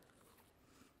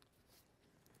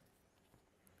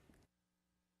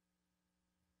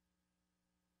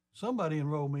 Somebody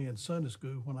enrolled me in Sunday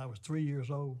school when I was 3 years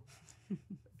old,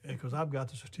 because I've got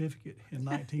the certificate in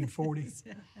 1940.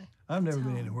 I've never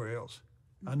been anywhere else.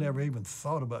 I never even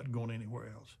thought about going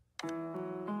anywhere else.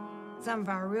 Some of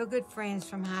our real good friends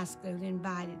from high school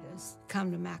invited us to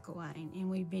come to McElwain, and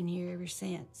we've been here ever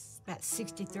since, about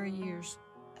 63 years.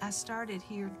 I started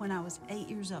here when I was 8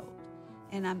 years old,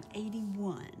 and I'm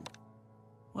 81.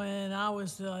 When I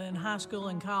was in high school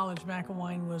and college,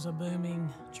 McElwain was a booming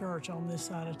church on this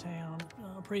side of town.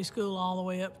 Preschool all the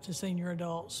way up to senior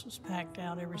adults was packed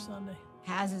out every Sunday.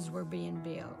 Houses were being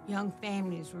built. Young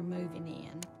families were moving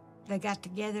in. They got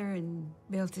together and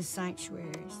built the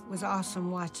sanctuaries. It was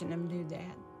awesome watching them do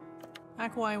that.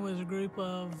 McElwain was a group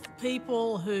of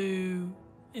people who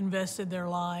invested their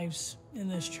lives in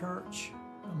this church.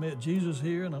 I met Jesus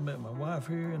here, and I met my wife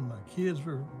here, and my kids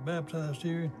were baptized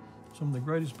here. Some of the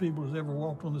greatest people that's ever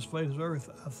walked on this face of earth,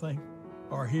 I think,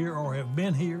 are here or have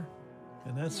been here.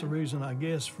 And that's the reason, I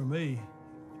guess, for me,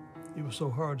 it was so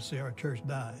hard to see our church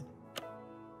died.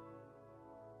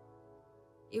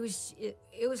 It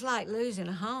was like losing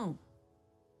a home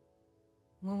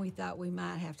when we thought we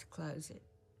might have to close it.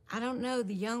 I don't know,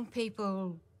 the young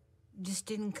people just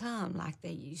didn't come like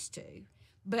they used to.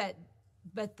 But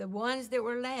the ones that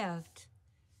were left,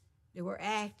 that were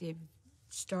active,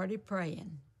 started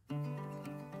praying.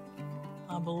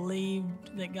 I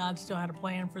believed that God still had a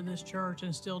plan for this church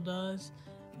and still does.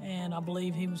 And I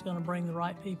believe he was going to bring the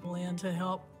right people in to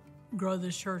help grow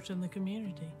this church in the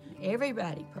community.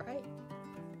 Everybody prayed,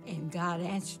 and God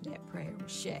answered that prayer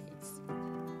with shades.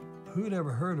 Who'd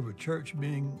ever heard of a church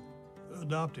being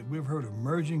adopted? We've heard of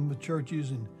merging with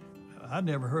churches, and I'd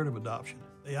never heard of adoption.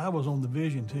 I was on the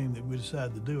vision team that we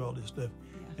decided to do all this stuff,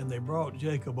 and they brought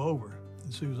Jacob over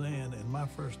and Suzanne, and my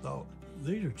first thought,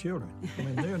 these are children. I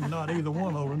mean, they're not either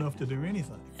one old enough to do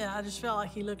anything. Yeah, I just felt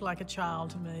like he looked like a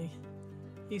child to me.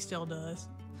 He still does.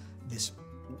 This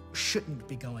shouldn't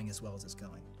be going as well as it's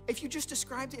going. If you just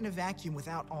described it in a vacuum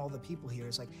without all the people here,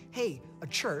 it's like, hey, a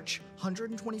church,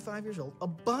 125 years old, a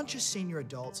bunch of senior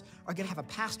adults are gonna have a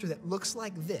pastor that looks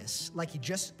like this, like he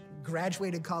just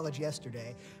graduated college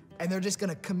yesterday, and they're just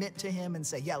gonna commit to him and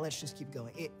say, yeah, let's just keep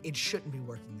going. It shouldn't be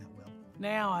working that well.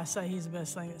 Now I say he's the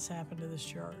best thing that's happened to this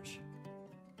church.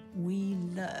 We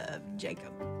love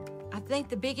Jacob. I think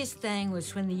the biggest thing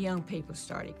was when the young people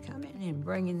started coming and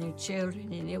bringing their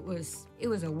children, and it was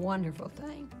a wonderful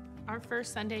thing. Our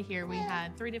first Sunday here, we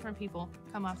had 3 different people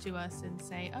come up to us and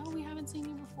say, oh, we haven't seen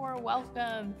you before,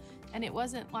 welcome. And it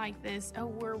wasn't like this, oh,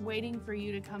 we're waiting for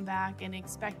you to come back and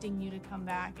expecting you to come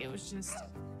back. It was just,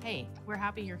 hey, we're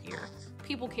happy you're here.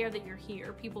 People care that you're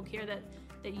here. People care that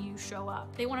you show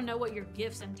up. They want to know what your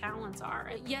gifts and talents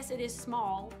are. Yes, it is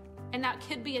small, and that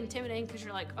could be intimidating because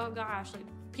you're like, oh gosh, like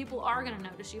people are gonna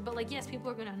notice you, but like, yes, people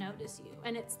are gonna notice you,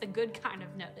 and it's the good kind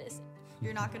of notice.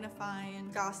 You're not gonna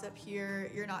find gossip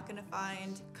here. You're not gonna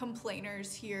find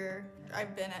complainers here.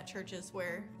 I've been at churches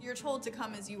where you're told to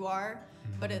come as you are,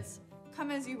 but it's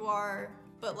come as you are,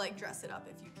 but like dress it up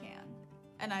if you can.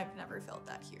 And I've never felt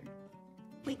that here.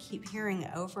 We keep hearing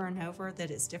over and over that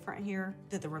it's different here,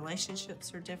 that the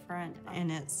relationships are different,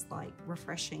 and it's like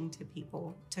refreshing to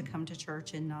people to come to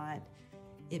church and not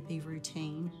it be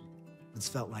routine. It's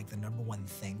felt like the #1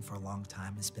 thing for a long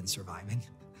time has been surviving.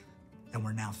 And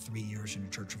we're now 3 years into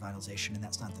church revitalization, and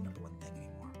that's not the #1 thing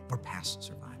anymore. We're past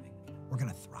surviving. We're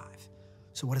gonna thrive.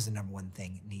 So what does the #1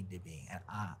 thing need to be? And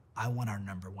I want our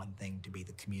 #1 thing to be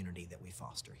the community that we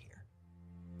foster here.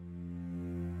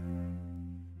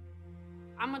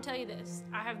 I'm gonna tell you this,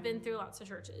 I have been through lots of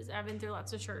churches. I've been through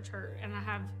lots of church hurt, and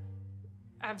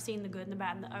I've seen the good and the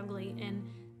bad and the ugly, and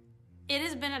it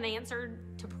has been an answer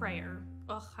to prayer.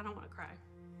 Ugh, I don't wanna cry.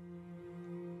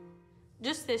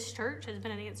 Just this church has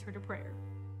been an answer to prayer.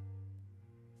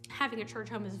 Having a church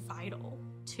home is vital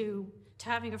to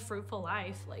having a fruitful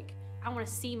life. Like, I want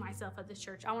to see myself at this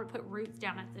church. I want to put roots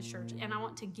down at this church, and I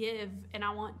want to give, and I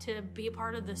want to be a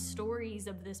part of the stories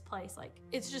of this place. Like,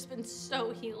 it's just been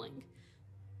so healing.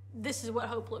 This is what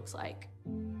hope looks like.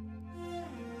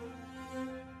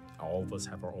 All of us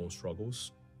have our own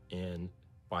struggles, and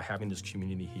by having this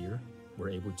community here, we're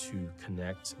able to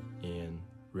connect and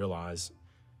realize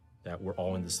that we're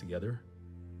all in this together.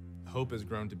 Hope has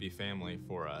grown to be family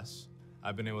for us.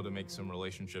 I've been able to make some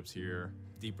relationships here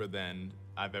deeper than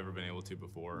I've ever been able to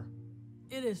before.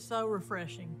 It is so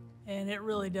refreshing, and it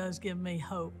really does give me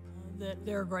hope that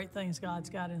there are great things God's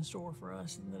got in store for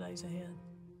us in the days ahead.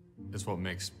 It's what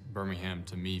makes Birmingham,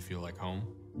 to me, feel like home.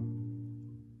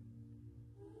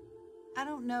 I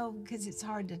don't know, because it's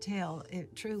hard to tell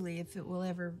truly if it will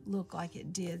ever look like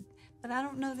it did, but I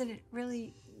don't know that it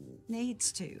really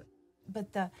needs to.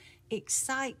 But the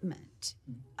excitement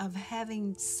of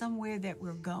having somewhere that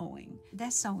we're going,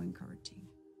 that's so encouraging.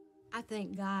 I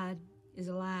think God is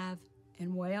alive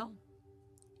and well,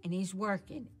 and he's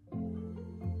working.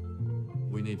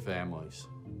 We need families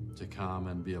to come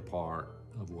and be a part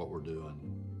of what we're doing.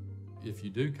 If you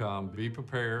do come, be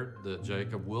prepared that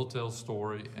Jacob will tell a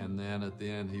story, and then at the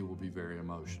end, he will be very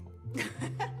emotional.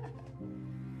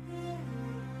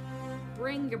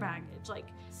 Bring your baggage, like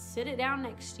sit it down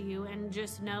next to you and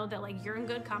just know that like you're in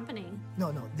good company.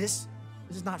 No, this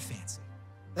is not fancy.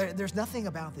 There's nothing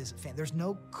about this fancy. There's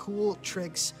no cool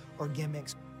tricks or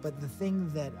gimmicks, but the thing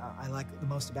that I like the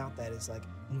most about that is like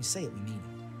when we say it, we mean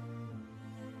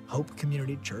it. Hope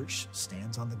Community Church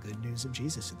stands on the good news of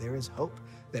Jesus. There is hope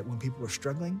that when people are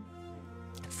struggling,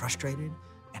 frustrated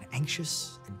and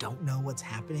anxious and don't know what's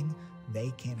happening,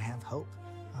 they can have hope.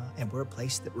 And we're a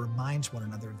place that reminds one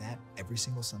another of that every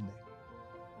single Sunday.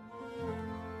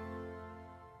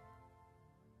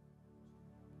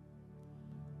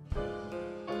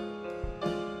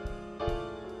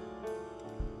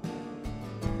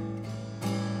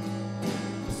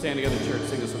 Stand together, church,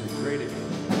 sing this with me.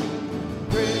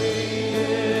 Great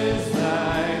is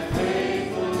thy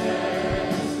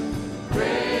faithfulness.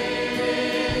 Great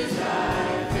is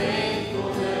thy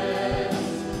faithfulness.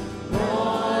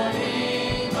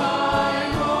 Morning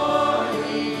by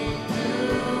morning,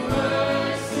 new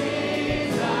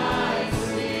mercies I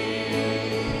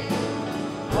see.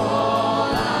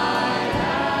 All I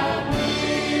have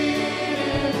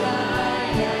needed, thy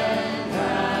hand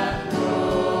hath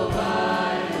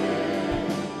provided.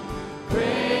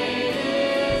 Great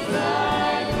is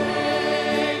thy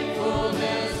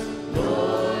faithfulness,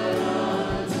 Lord,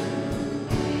 unto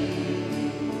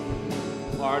me.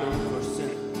 Pardon for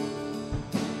sin.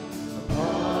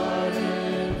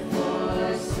 Pardon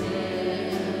for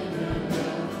sin,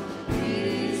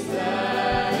 peace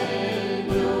that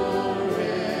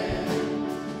endureth.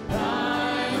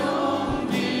 Thine own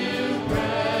dear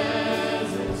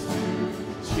presence to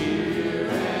cheer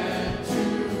and to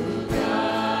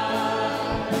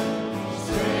guide.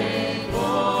 Strength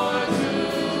for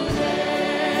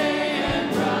today and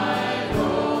bright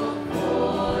hope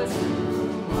for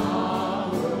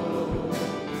tomorrow.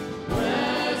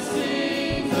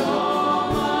 Blessings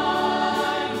all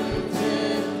mine with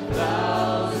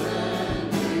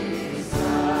 10,000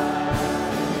 beside.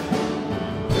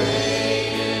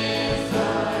 Great is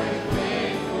thy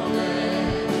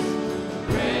faithfulness.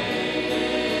 Great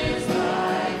is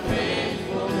thy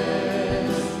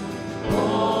faithfulness.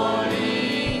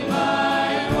 Morning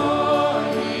by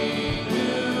morning,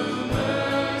 new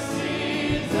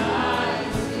mercies I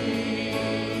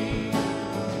see.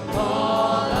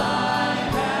 All I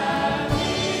have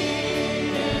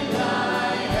needed,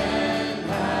 thy hand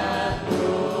hath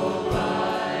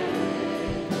provided.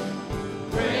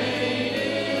 Great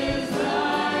is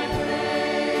thy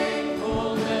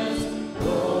faithfulness,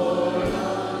 Lord,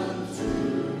 unto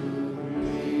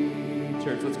me.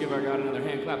 Church, let's give our God another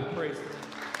hand clap of praise.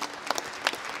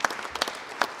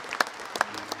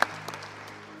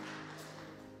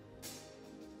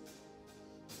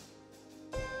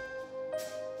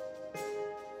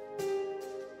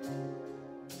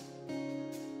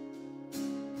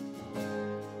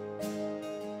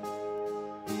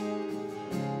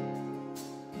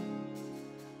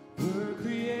 Were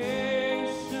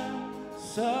creation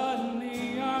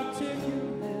suddenly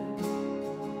articulate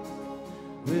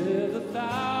with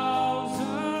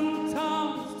 1,000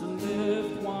 tongues to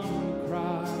lift one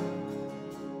cry,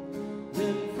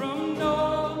 then from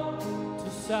north to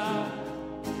south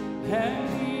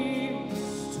and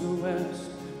east to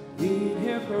west, we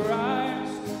hear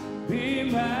Christ be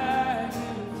magnified.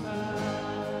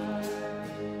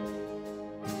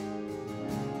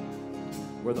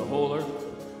 We're the whole earth.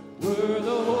 We're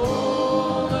the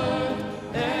whole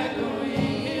earth,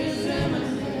 echoing His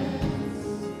eminence.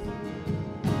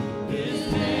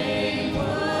 His name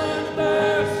would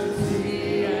burst the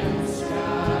sea and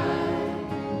sky.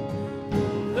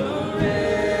 The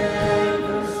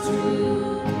rivers to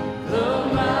the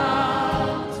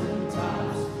mountain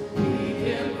tops, we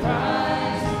hear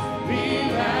Christ be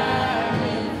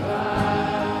magnified.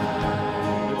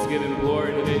 Let's give Him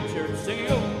glory today, church. Sing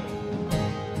it over.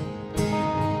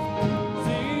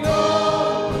 Sing,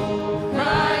 oh,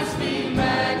 Christ be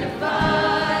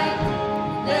magnified.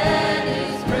 Let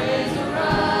His praise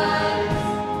arise.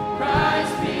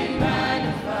 Christ be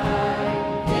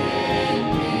magnified in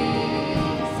me.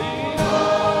 Sing,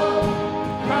 oh,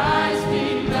 Christ be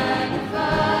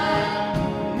magnified.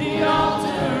 The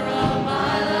altar of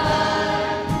my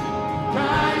life.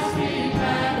 Christ be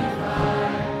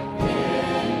magnified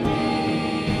in me.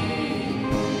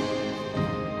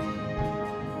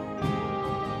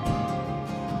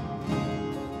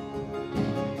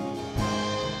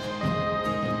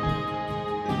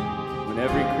 When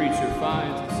every creature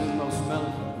finds its inmost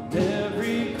melody. When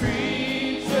every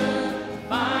creature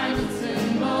finds its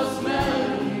inmost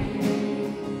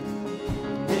melody.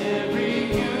 Every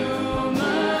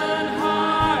human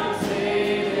heart is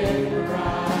made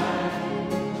right.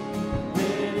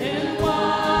 When in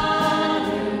one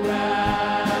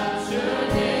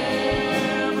enraptured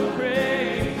hymn of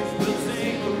praise, we'll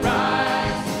sing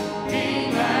Christ be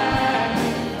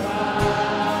magnified.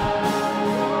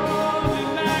 Oh, be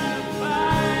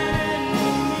magnified in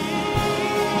me.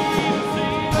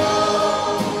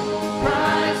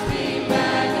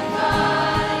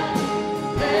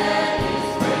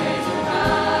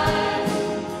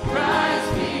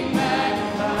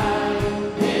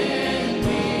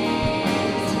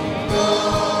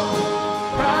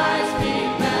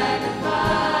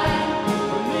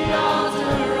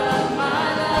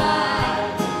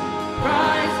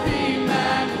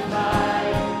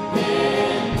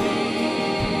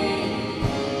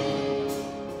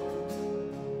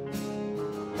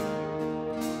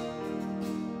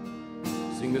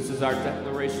 is our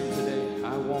declaration today.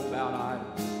 I won't bow to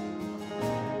idols.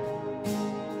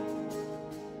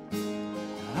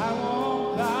 I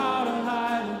won't bow to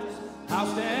idols. I'll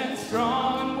stand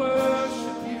strong and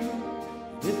worship you.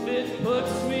 If it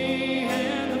puts me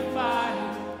in the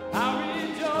fire, I'll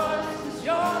rejoice 'cause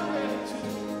you're there too.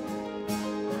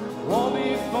 Won't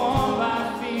be formed by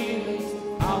feelings.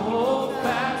 I'll hold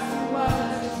fast to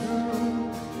what's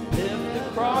true. If the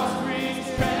cross brings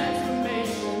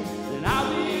transformation, then I'll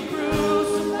be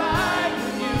crucified.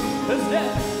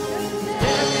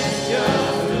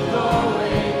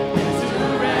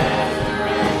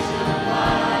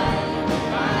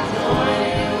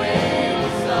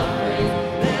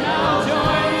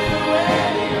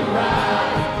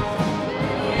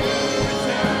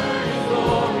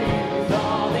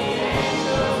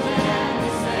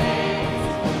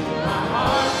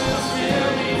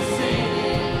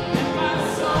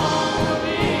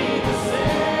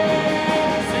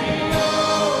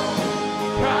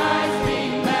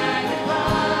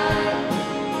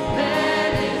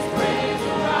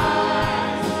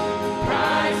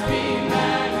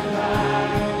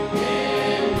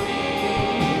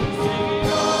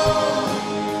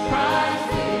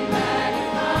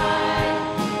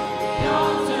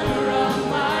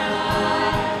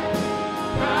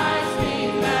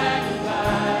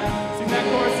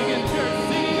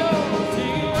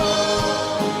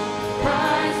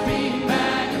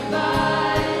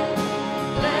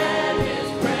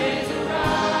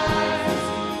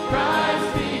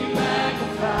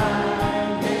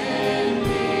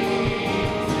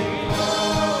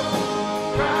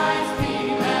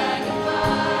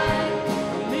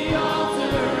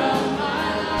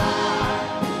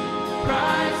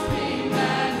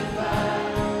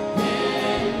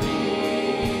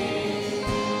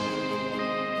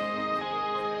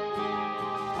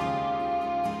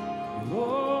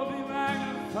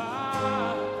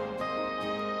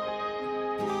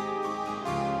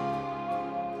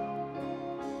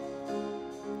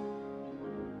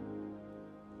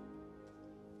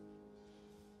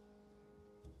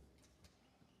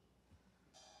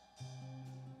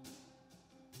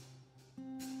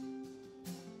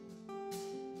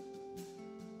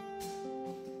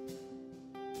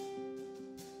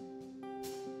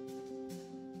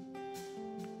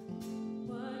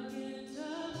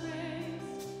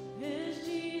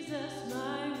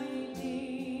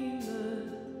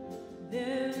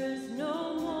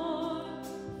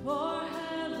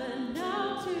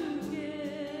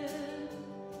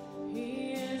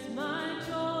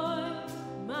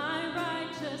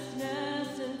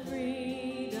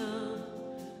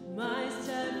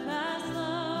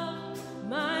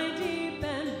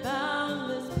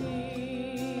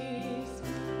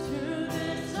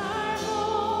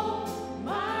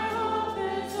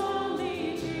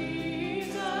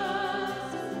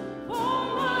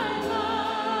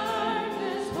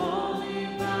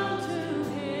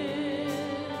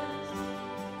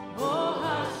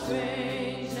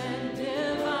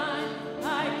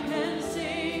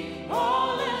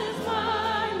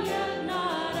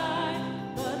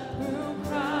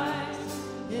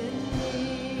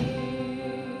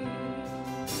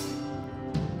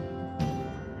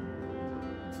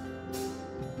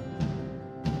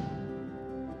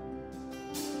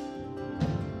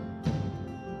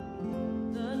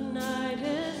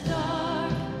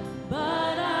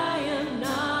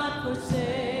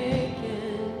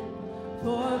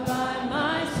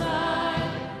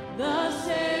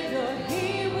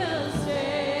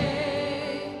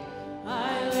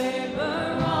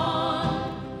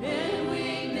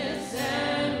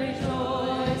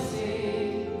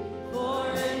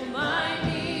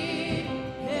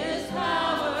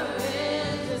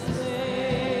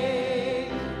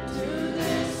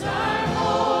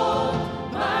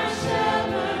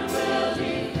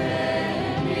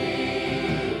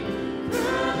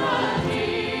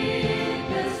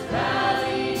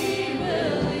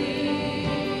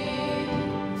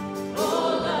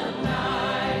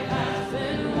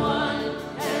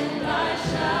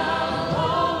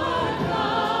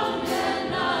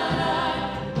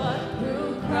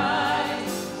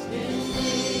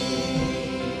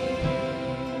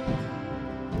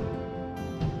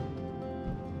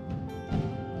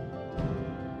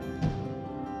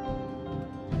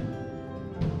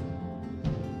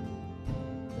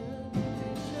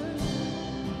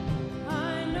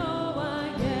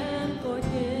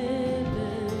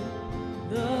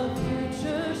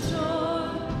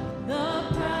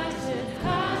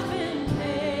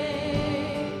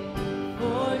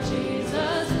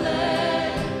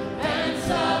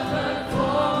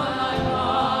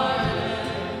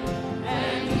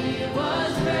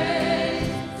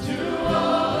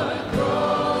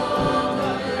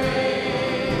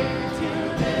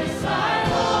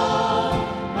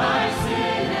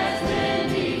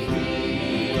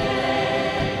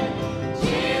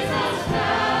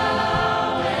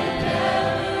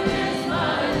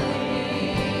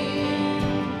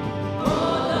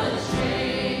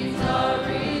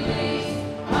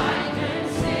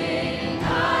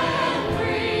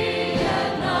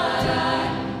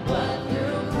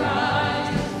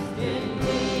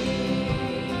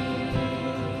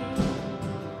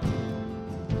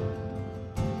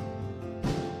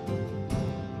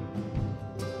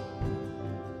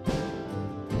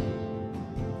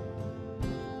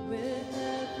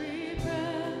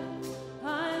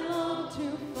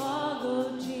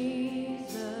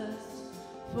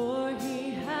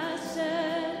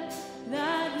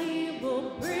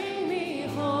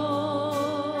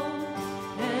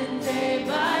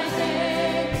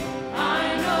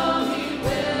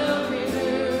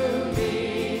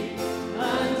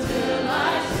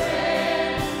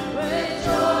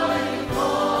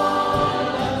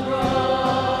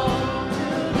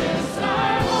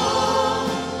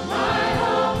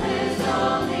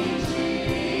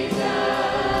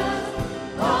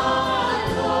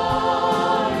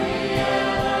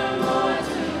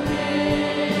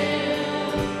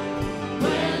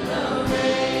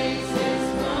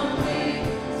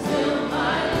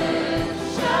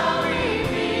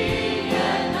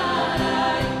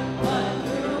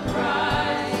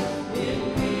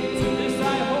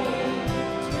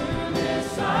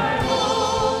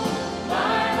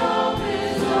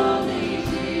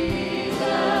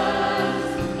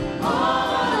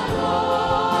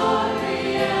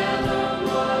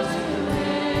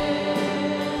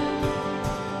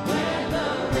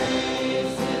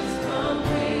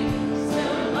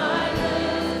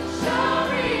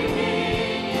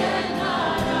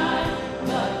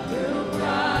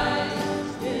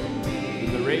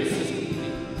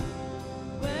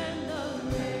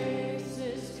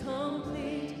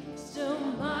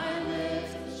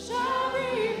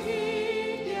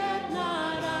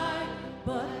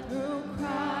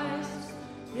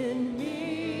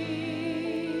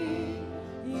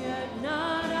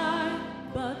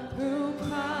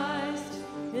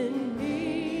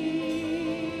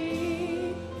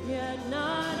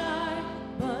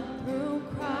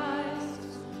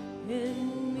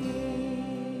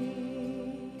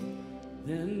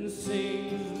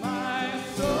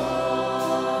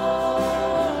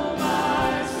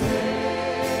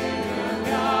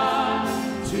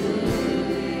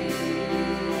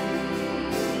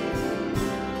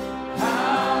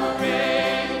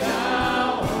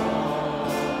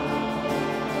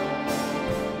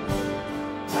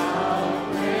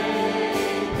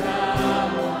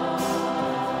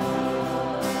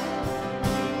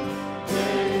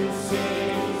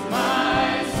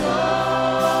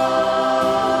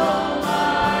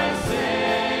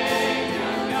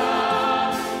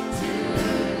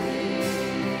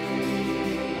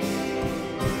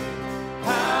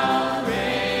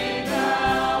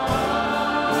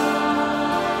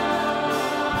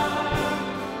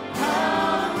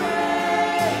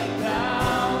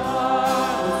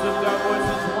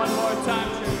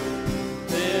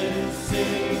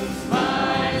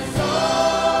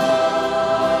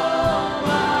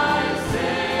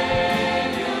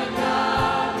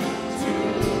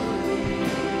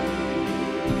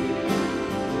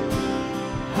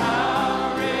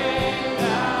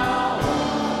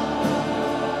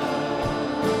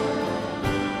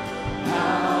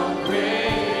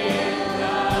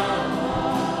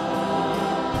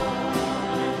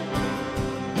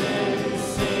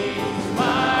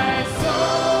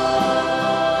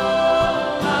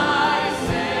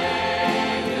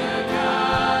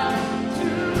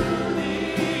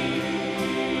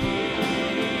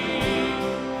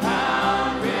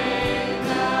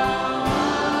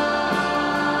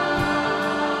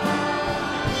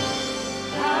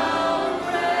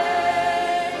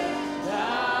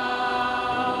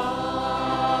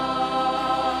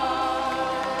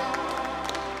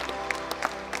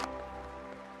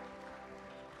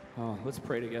 Oh, let's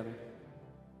pray together.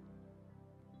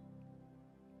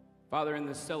 Father, in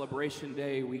this celebration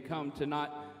day, we come to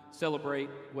not celebrate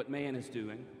what man is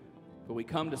doing, but we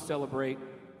come to celebrate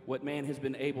what man has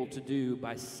been able to do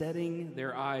by setting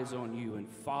their eyes on you and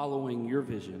following your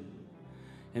vision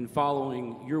and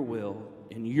following your will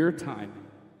and your timing.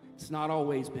 It's not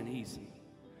always been easy,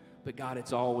 but God,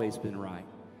 it's always been right.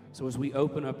 So as we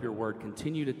open up your word,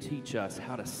 continue to teach us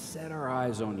how to set our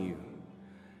eyes on you.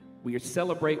 We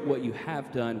celebrate what you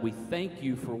have done. We thank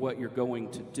you for what you're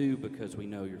going to do because we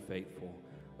know you're faithful.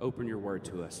 Open your word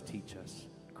to us. Teach us.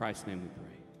 In Christ's name we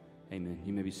pray. Amen.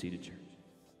 You may be seated, church.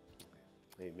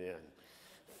 Amen.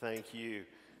 Thank you.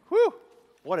 Whew!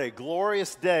 What a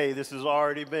glorious day this has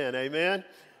already been. Amen.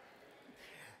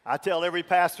 I tell every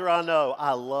pastor I know,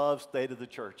 I love State of the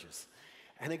Churches.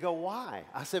 And they go, why?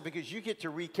 I said, because you get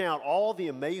to recount all the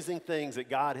amazing things that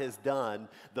God has done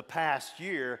the past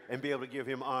year and be able to give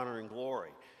him honor and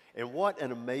glory. And what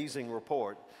an amazing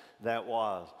report that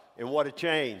was. And what a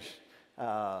change.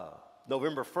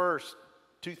 November 1st,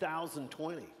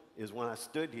 2020 is when I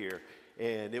stood here.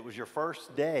 And it was your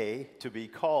first day to be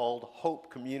called Hope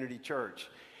Community Church.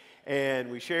 And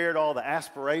we shared all the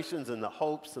aspirations and the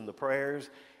hopes and the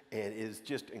prayers. And it is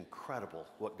just incredible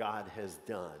what God has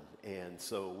done. And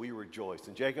so we rejoice.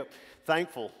 And Jacob,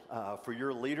 thankful for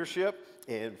your leadership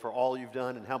and for all you've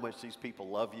done and how much these people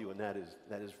love you. And that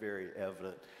is very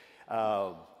evident.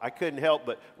 I couldn't help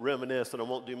but reminisce, and I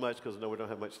won't do much because I know we don't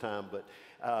have much time, but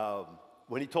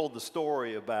when he told the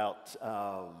story about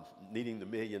needing the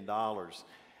 $1 million,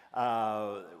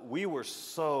 we were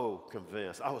so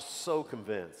convinced. I was so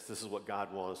convinced this is what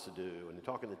God wants us to do. And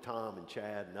talking to Tom and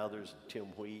Chad and others, and Tim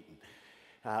Wheat,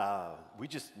 and we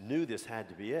just knew this had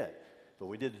to be it. But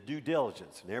we did the due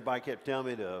diligence, and everybody kept telling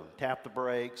me to tap the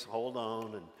brakes, hold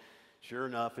on, and sure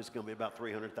enough, it's going to be about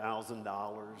 $300,000.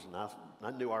 And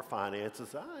I knew our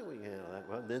finances. We can handle that.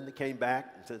 Well, then they came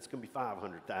back and said it's going to be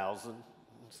 $500,000. I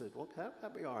said, well, that'll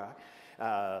be all right.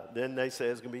 Then they said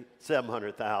it's going to be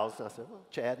 $700,000. I said, well,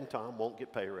 Chad and Tom won't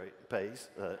get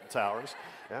salaries.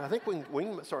 And I think we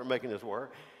can start making this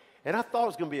work. And I thought it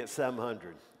was going to be at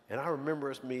 $700,000. And I remember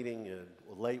us meeting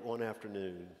late one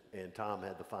afternoon, and Tom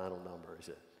had the final number. He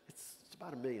said, it's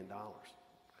about $1 million.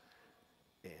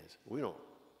 And we don't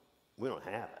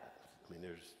have it. I mean,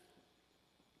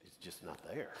 it's just not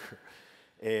there.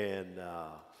 And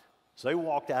so they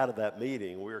walked out of that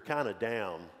meeting. We were kind of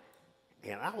down.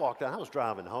 And I walked out. I was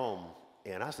driving home.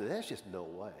 And I said, there's just no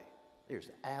way. There's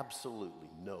absolutely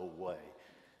no way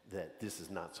that this is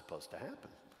not supposed to happen.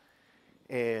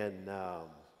 And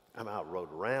I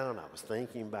rode around. I was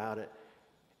thinking about it.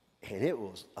 And it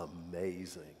was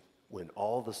amazing when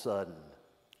all of a sudden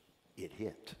it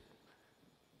hit.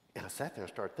 And I sat there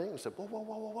and started thinking, I said,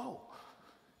 whoa.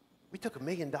 We took $1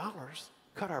 million,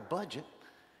 cut our budget,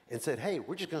 and said, hey,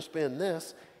 we're just going to spend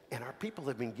this. And our people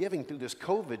have been giving through this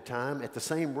COVID time at the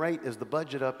same rate as the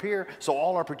budget up here. So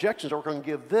all our projections are going to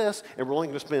give this, and we're only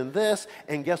going to spend this.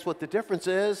 And guess what the difference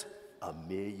is? $1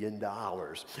 million.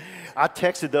 I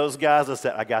texted those guys. I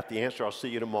said, I got the answer. I'll see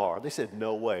you tomorrow. They said,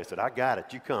 no way. I said, I got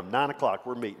it. You come. 9 o'clock.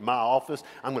 We're meeting. My office.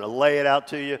 I'm going to lay it out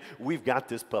to you. We've got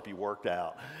this puppy worked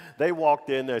out. They walked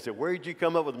in there and said, where did you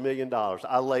come up with $1 million?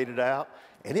 I laid it out,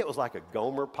 and it was like a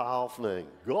Gomer Pyle thing.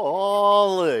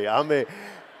 Golly. I mean,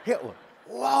 it was,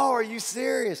 whoa, are you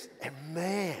serious? And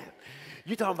man,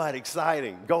 you talking about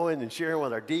exciting, going and sharing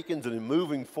with our deacons and then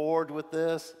moving forward with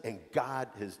this, and God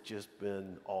has just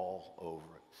been all over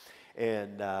it.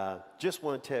 And just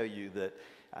want to tell you that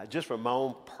just from my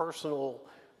own personal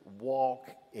walk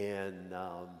and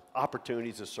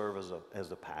opportunities to serve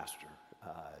as a pastor,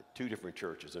 2 different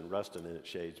churches in Ruston and at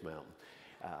Shades Mountain,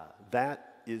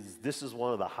 this is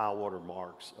one of the high water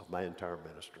marks of my entire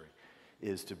ministry,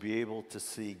 is to be able to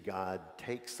see God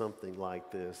take something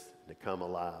like this to come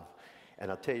alive. And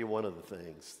I'll tell you one of the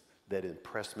things that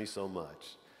impressed me so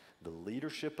much, the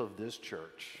leadership of this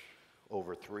church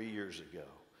over 3 years ago,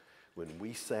 when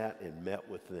we sat and met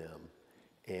with them,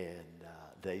 and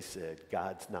they said,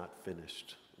 God's not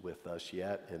finished with us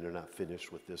yet, and they're not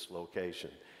finished with this location.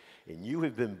 And you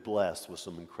have been blessed with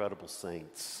some incredible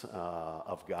saints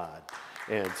of God.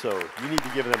 And so you need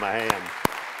to give them a hand.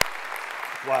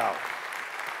 Wow.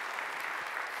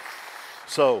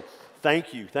 So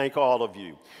thank you. Thank all of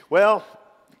you. Well,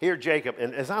 here, Jacob,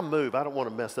 and as I move, I don't want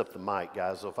to mess up the mic,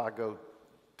 guys. So if I go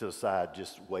to the side,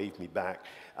 just wave me back.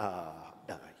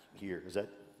 Here, is that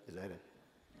it?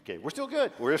 Okay, we're still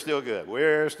good. We're still good.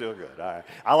 We're still good. All right.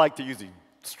 I like to usually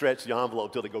stretch the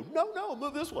envelope till they go, no,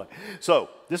 move this way. So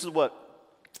this is what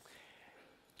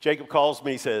Jacob calls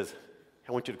me, says,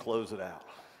 I want you to close it out.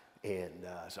 And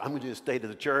so I'm going to do the state of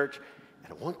the church, and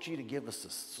I want you to give us a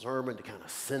sermon to kind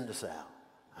of send us out.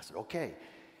 I said, okay.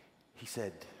 He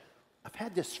said, I've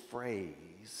had this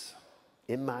phrase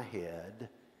in my head,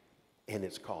 and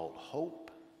it's called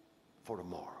hope for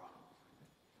tomorrow.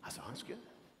 I said, oh, that's good.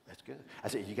 That's good. I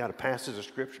said, you got a passage of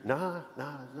scripture? No,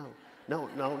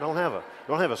 don't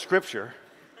have a scripture.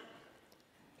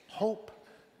 Hope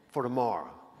for tomorrow.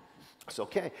 I said,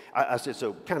 okay. I said,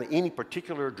 so kind of any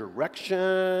particular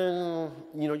direction,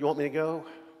 you want me to go?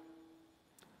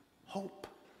 Hope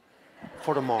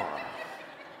for tomorrow.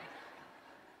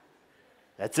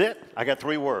 That's it. I got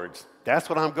 3 words. That's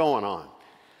what I'm going on.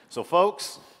 So,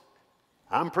 folks,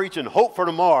 I'm preaching hope for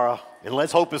tomorrow, and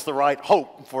let's hope it's the right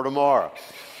hope for tomorrow.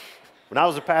 When I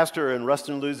was a pastor in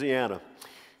Ruston, Louisiana,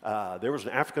 there was an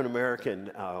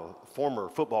African-American former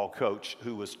football coach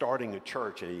who was starting a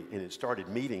church, and it started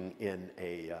meeting in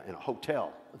a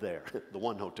hotel there, the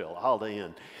one hotel, Holiday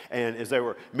Inn. And as they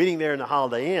were meeting there in the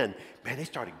Holiday Inn, man, they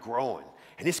started growing.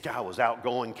 And this guy was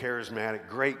outgoing, charismatic,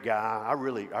 great guy. I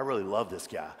really love this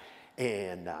guy.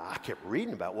 And I kept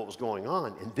reading about what was going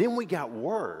on. And then we got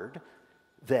word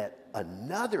that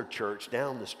another church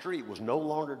down the street was no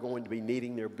longer going to be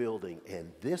needing their building,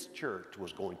 and this church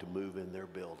was going to move in their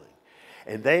building.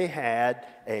 And they had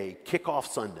a kickoff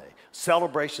Sunday,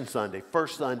 celebration Sunday,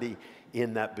 first Sunday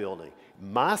in that building.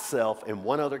 Myself and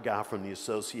one other guy from the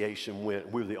association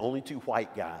went. We were the only 2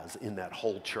 white guys in that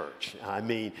whole church. I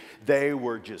mean, they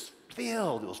were just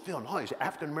filled. It was filled. All these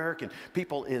African-American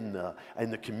people in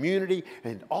the community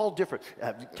and all different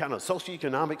kind of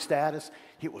socioeconomic status.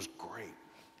 It was great.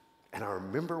 And I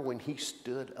remember when he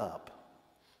stood up,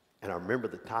 and I remember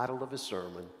the title of his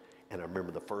sermon, and I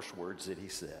remember the first words that he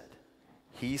said.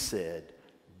 He said,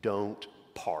 "Don't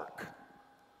park.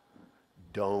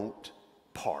 Don't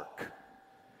park."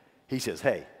 He says,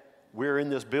 hey, we're in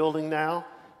this building now,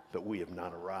 but we have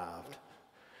not arrived.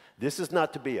 This is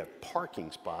not to be a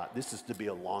parking spot. This is to be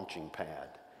a launching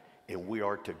pad, and we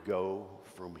are to go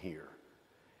from here.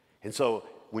 And so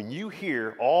when you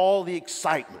hear all the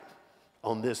excitement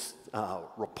on this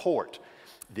report,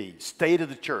 the state of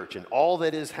the church and all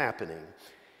that is happening,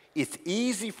 it's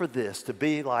easy for this to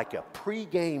be like a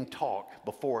pregame talk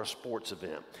before a sports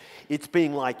event. It's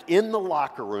being like in the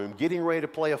locker room getting ready to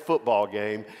play a football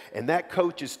game, and that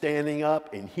coach is standing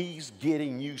up and he's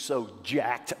getting you so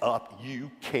jacked up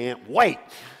you can't wait.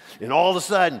 And all of a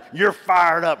sudden, you're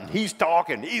fired up, and he's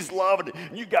talking, he's loving it.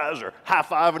 And you guys are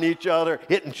high-fiving each other,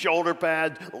 hitting shoulder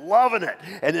pads, loving it.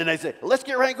 And then they say, let's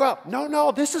get ready to go out.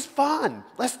 No, this is fun.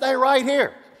 Let's stay right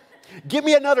here. Give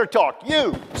me another talk.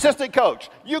 You, assistant coach,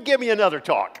 you give me another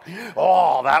talk.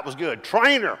 Oh, that was good.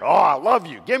 Trainer, oh, I love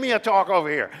you. Give me a talk over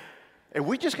here. And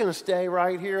we're just going to stay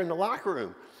right here in the locker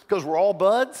room because we're all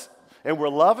buds and we're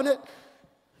loving it.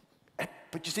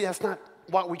 But you see, that's not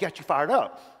what we got you fired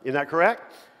up. Isn't that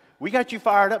correct? We got you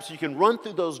fired up so you can run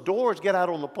through those doors, get out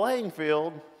on the playing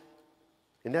field,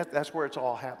 and that's where it's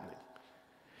all happening.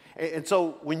 And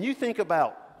so when you think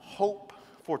about hope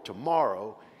for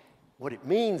tomorrow, what it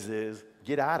means is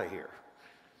get out of here.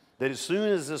 That as soon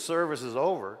as this service is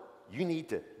over, you need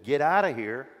to get out of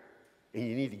here and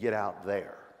you need to get out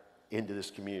there into this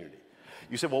community.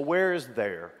 You say, well, where is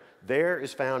there? There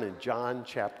is found in John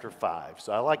chapter 5.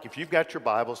 So if you've got your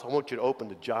Bibles, I want you to open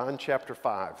to John chapter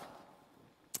 5.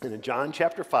 And in John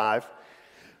chapter 5,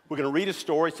 we're going to read a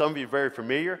story, some of you are very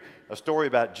familiar, a story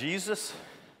about Jesus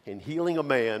and healing a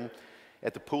man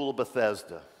at the pool of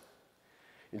Bethesda.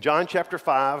 In John chapter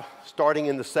 5, starting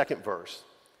in the 2nd verse,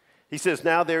 he says,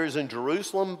 now there is in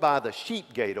Jerusalem by the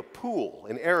sheep gate a pool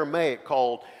in Aramaic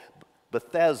called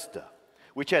Bethesda,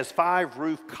 which has 5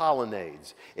 roof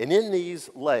colonnades. And in these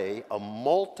lay a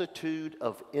multitude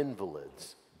of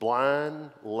invalids,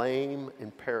 blind, lame,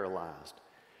 and paralyzed.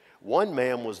 One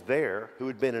man was there who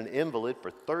had been an invalid for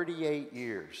 38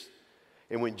 years.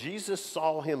 And when Jesus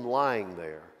saw him lying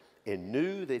there and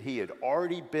knew that he had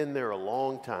already been there a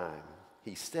long time,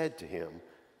 he said to him,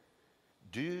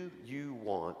 do you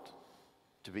want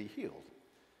to be healed?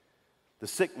 The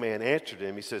sick man answered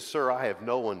him. He says, sir, I have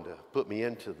no one to put me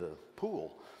into the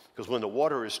pool, because when the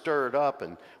water is stirred up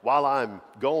and while I'm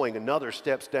going, another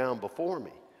steps down before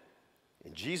me.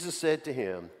 And Jesus said to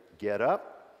him, get up,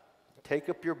 take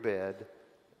up your bed,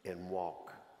 and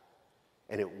walk.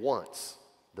 And at once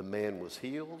the man was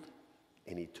healed,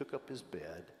 and he took up his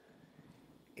bed,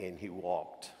 and he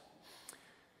walked.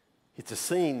 It's a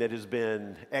scene that has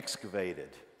been excavated.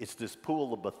 It's this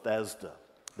pool of Bethesda.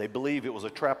 They believe it was a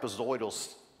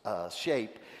trapezoidal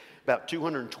shape, about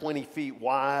 220 feet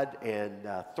wide and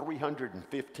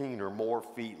 315 or more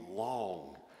feet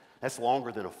long. That's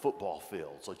longer than a football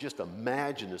field. So just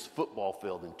imagine this football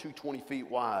field and 220 feet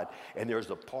wide, and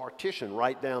there's a partition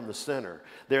right down the center.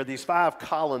 There are these 5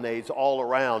 colonnades all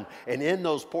around, and in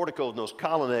those porticos and those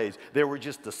colonnades, there were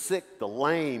just the sick, the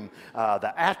lame,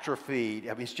 the atrophied.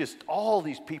 I mean, it's just all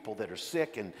these people that are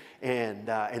sick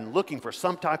and looking for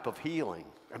some type of healing.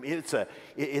 I mean, it's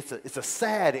a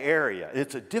sad area.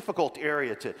 It's a difficult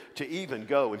area to even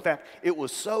go. In fact, it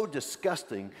was so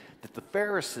disgusting that the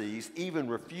Pharisees even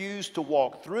refused to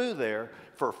walk through there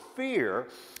for fear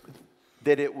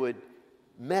that it would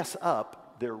mess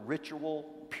up their ritual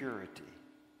purity.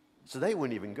 So they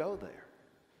wouldn't even go there.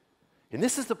 And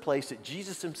this is the place that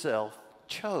Jesus himself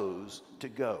chose to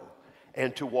go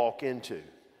and to walk into.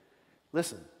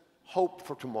 Listen, hope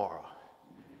for tomorrow.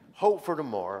 Hope for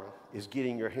tomorrow is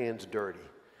getting your hands dirty,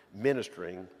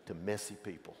 ministering to messy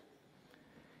people.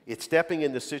 It's stepping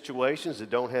into situations that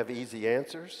don't have easy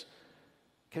answers.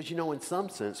 Because, you know, in some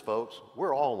sense, folks,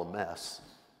 we're all a mess.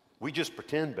 We just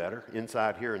pretend better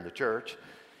inside here in the church,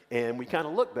 and we kind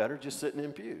of look better just sitting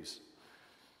in pews.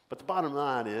 But the bottom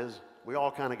line is, we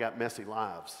all kind of got messy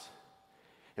lives.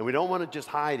 And we don't want to just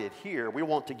hide it here. We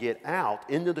want to get out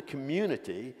into the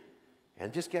community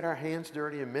and just get our hands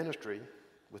dirty in ministry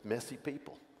with messy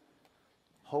people.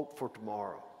 Hope for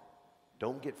tomorrow.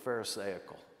 Don't get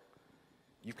pharisaical.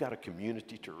 You've got a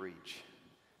community to reach.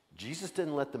 Jesus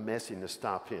didn't let the messiness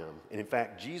stop him. And in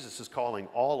fact, Jesus is calling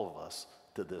all of us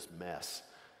to this mess.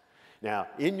 Now,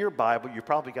 in your Bible, you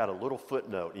probably got a little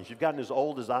footnote. And if you've gotten as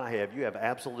old as I have, you have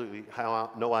absolutely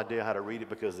no idea how to read it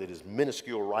because it is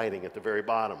minuscule writing at the very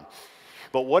bottom.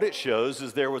 But what it shows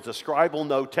is there was a scribal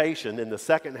notation in the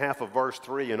second half of verse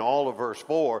 3 and all of verse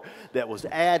 4 that was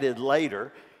added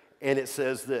later. And it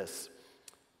says this: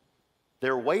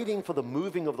 they're waiting for the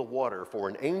moving of the water, for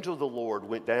an angel of the Lord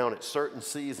went down at certain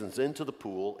seasons into the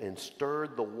pool and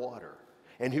stirred the water.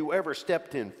 And whoever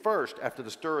stepped in first after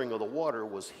the stirring of the water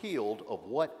was healed of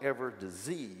whatever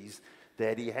disease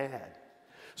that he had.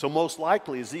 So most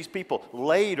likely, as these people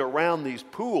laid around these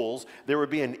pools, there would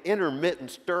be an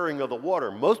intermittent stirring of the water.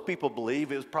 Most people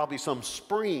believe it was probably some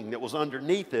spring that was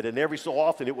underneath it, and every so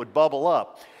often it would bubble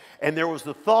up. And there was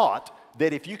the thought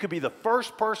that if you could be the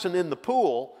first person in the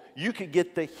pool, you could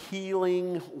get the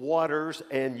healing waters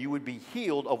and you would be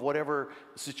healed of whatever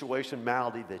situation,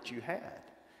 malady that you had.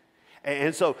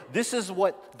 And so this is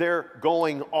what they're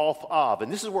going off of.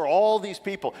 And this is where all these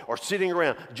people are sitting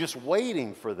around just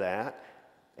waiting for that.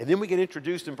 And then we get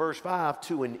introduced in verse 5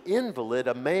 to an invalid,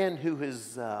 a man who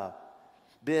has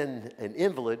been an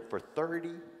invalid for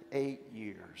 38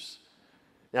 years.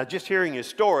 Now, just hearing his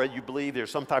story, you believe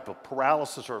there's some type of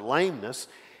paralysis or lameness,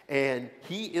 and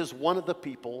he is one of the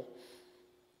people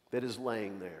that is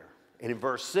laying there. And in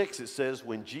verse 6, it says,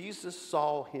 when Jesus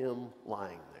saw him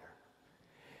lying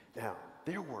there. Now,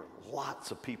 there were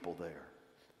lots of people there.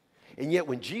 And yet,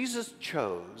 when Jesus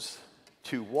chose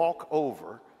to walk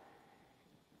over,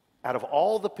 out of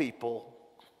all the people,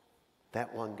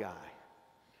 that one guy.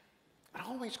 I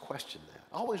always questioned that.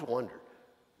 I always wondered,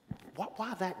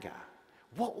 why that guy?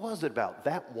 What was it about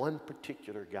that one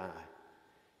particular guy?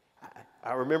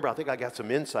 I remember, I think I got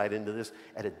some insight into this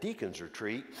at a deacon's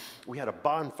retreat. We had a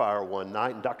bonfire one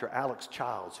night, and Dr. Alex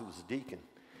Childs, who was a deacon,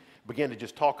 began to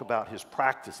just talk about his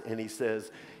practice. And he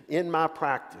says, in my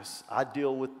practice, I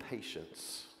deal with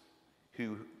patients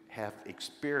who have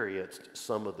experienced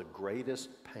some of the greatest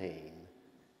pain,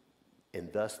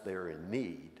 and thus they're in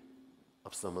need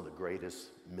of some of the greatest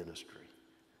ministry.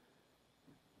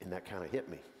 And that kind of hit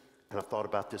me. And I thought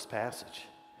about this passage.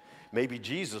 Maybe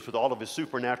Jesus, with all of his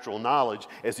supernatural knowledge,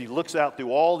 as he looks out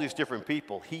through all these different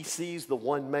people, he sees the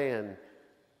one man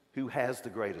who has the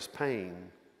greatest pain,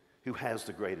 who has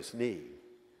the greatest need,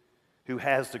 who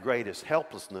has the greatest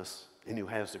helplessness, and who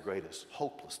has the greatest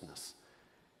hopelessness.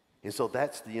 And so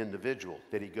that's the individual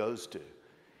that he goes to.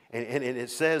 And it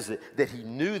says that he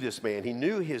knew this man. He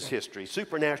knew his history,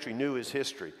 supernaturally knew his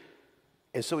history.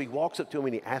 And so he walks up to him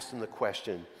and he asks him the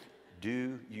question,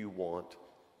 do you want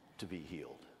to be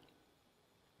healed?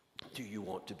 Do you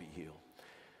want to be healed?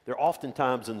 There are often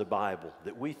times in the Bible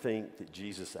that we think that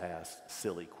Jesus asked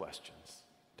silly questions,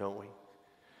 don't we?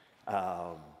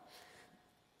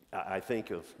 I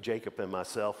think of Jacob and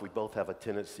myself. We both have a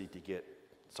tendency to get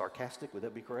sarcastic. Would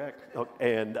that be correct?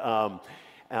 And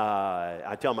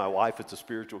I tell my wife it's a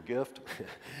spiritual gift.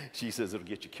 She says it'll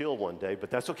get you killed one day, but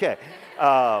that's okay.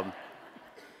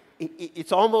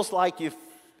 It's almost like if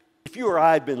you or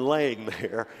I had been laying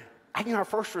there, I think our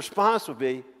first response would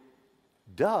be,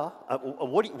 duh,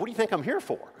 what do you think I'm here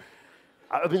for?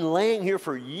 I've been laying here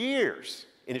for years,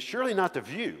 and it's surely not the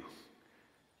view.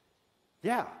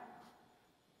 Yeah.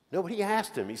 No, but he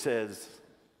asked him, he says,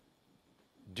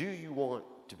 Do you want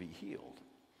to be healed?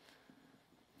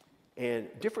 And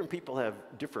different people have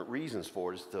different reasons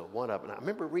for it as to what up. And I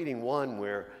remember reading one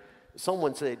where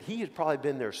someone said he had probably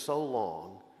been there so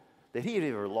long that he had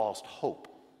either lost hope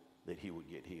that he would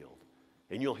get healed.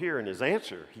 And you'll hear in his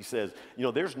answer, he says, you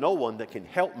know, there's no one that can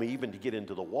help me even to get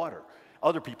into the water.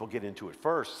 Other people get into it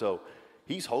first, so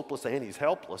he's hopeless and he's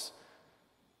helpless.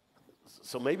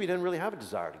 So maybe he doesn't really have a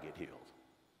desire to get healed.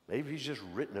 Maybe he's just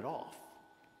written it off.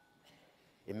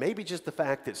 It may be just the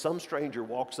fact that some stranger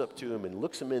walks up to him and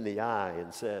looks him in the eye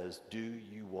and says, do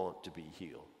you want to be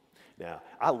healed? Now,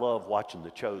 I love watching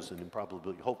The Chosen, and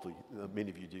probably, hopefully, many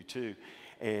of you do too.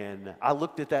 And I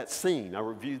looked at that scene. I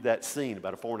reviewed that scene,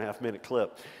 about a 4.5-minute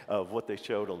clip of what they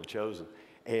showed on The Chosen.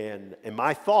 And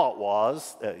my thought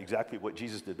was, exactly what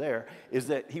Jesus did there, is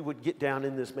that he would get down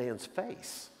in this man's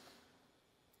face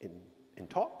and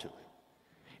talk to him.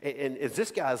 And as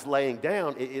this guy's laying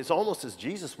down, it's almost as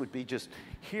Jesus would be just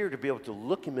here to be able to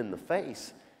look him in the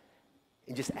face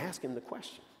and just ask him the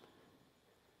question,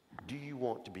 do you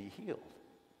want to be healed?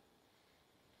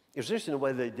 It was interesting the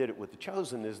way they did it with The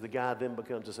Chosen is the guy then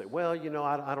becomes to say, well, you know,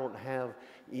 I don't have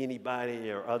anybody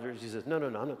or others. He says, no,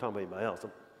 I'm not talking about anybody else.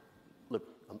 Look,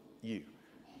 you.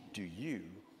 Do you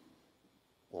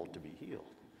want to be healed?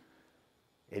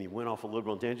 And he went off a little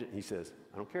bit on tangent, and he says,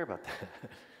 I don't care about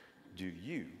that. Do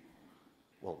you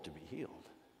want to be healed?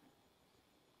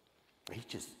 He's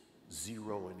just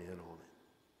zeroing in on it.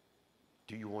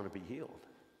 Do you want to be healed?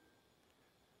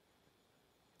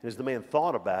 And as the man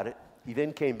thought about it, he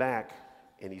then came back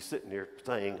and he's sitting there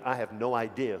saying, I have no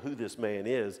idea who this man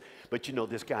is, but you know,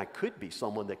 this guy could be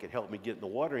someone that could help me get in the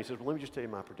water. And he says, well, let me just tell you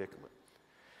my predicament.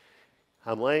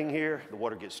 I'm laying here, the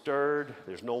water gets stirred,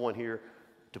 there's no one here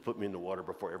to put me in the water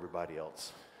before everybody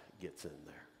else gets in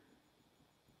there.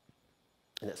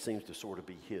 And that seems to sort of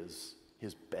be his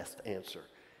best answer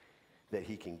that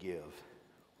he can give.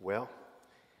 Well,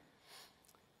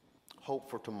 hope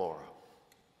for tomorrow.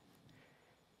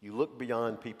 You look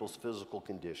beyond people's physical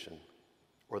condition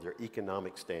or their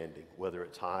economic standing, whether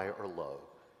it's high or low,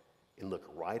 and look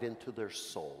right into their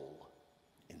soul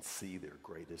and see their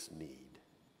greatest need.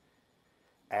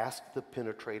 Ask the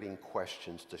penetrating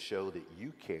questions to show that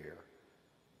you care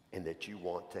and that you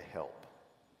want to help.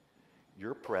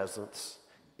 Your presence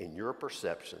and your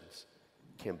perceptions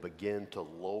can begin to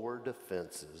lower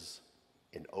defenses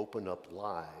and open up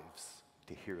lives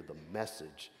to hear the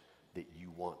message that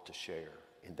you want to share.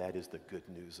 And that is the good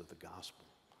news of the gospel.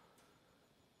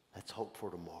 Let's hope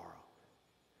for tomorrow.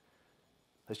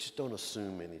 Let's just don't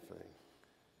assume anything.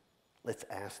 Let's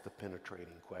ask the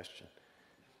penetrating question.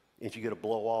 If you get a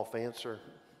blow-off answer,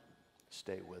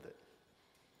 stay with it.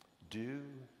 Do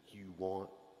you want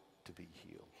to be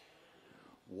healed?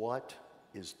 What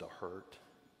is the hurt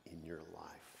in your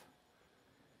life?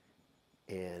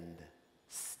 And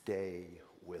stay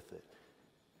with it.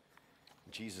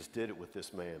 Jesus did it with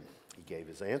this man. He gave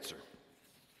his answer.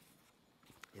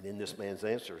 And in this man's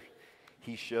answer,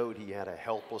 he showed he had a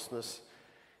helplessness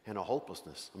and a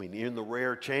hopelessness. I mean, in the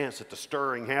rare chance that the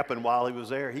stirring happened while he was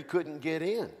there, he couldn't get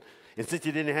in. And since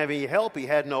he didn't have any help, he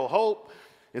had no hope.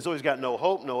 And so he's got no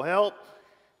hope, no help.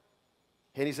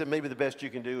 And he said, maybe the best you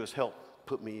can do is help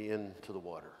put me into the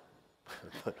water.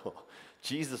 But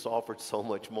Jesus offered so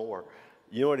much more.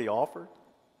 You know what he offered?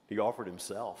 He offered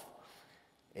himself.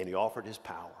 And he offered his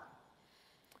power.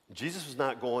 Jesus was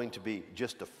not going to be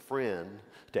just a friend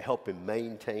to help him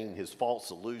maintain his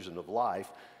false illusion of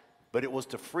life, but it was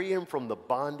to free him from the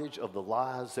bondage of the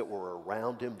lies that were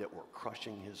around him that were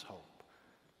crushing his hope.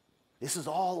 This is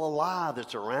all a lie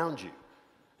that's around you.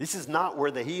 This is not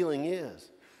where the healing is.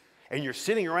 And you're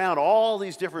sitting around all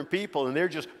these different people and they're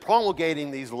just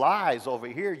promulgating these lies over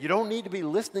here. You don't need to be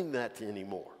listening to that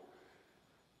anymore.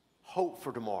 Hope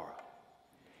for tomorrow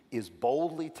is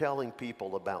boldly telling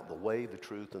people about the way, the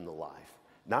truth, and the life.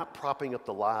 Not propping up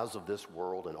the lies of this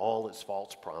world and all its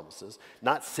false promises.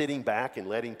 Not sitting back and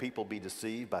letting people be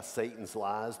deceived by Satan's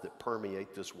lies that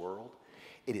permeate this world.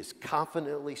 It is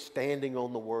confidently standing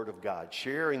on the Word of God,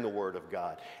 sharing the Word of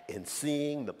God, and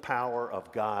seeing the power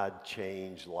of God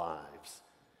change lives.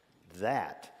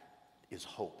 That is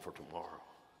hope for tomorrow.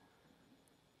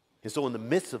 And so in the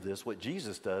midst of this, what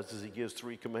Jesus does is he gives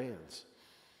 3 commands.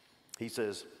 He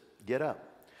says, get up.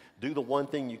 Do the one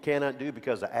thing you cannot do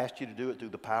because I asked you to do it through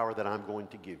the power that I'm going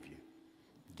to give you.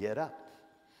 Get up.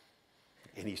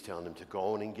 And he's telling him to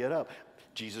go on and get up.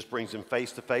 Jesus brings him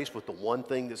face to face with the one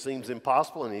thing that seems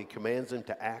impossible, and he commands him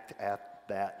to act at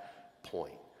that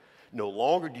point. No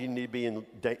longer do you need to be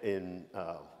in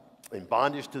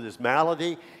bondage to this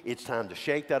malady. It's time to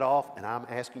shake that off, and I'm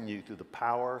asking you through the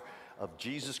power of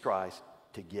Jesus Christ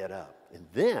to get up. And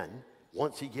then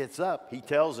Once he gets up, he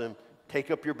tells him,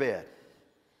 take up your bed.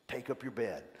 Take up your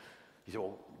bed. He said,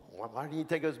 well, why do you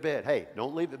take up his bed? Hey,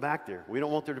 don't leave it back there. We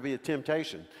don't want there to be a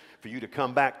temptation for you to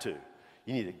come back to.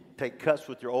 You need to take cuts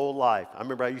with your old life. I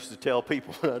remember I used to tell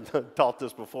people, I taught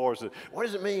this before, I said, what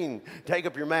does it mean, take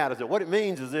up your mat? I said, what it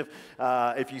means is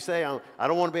if you say, I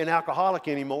don't want to be an alcoholic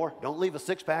anymore, don't leave a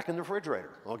six-pack in the refrigerator,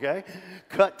 okay?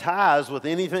 Cut ties with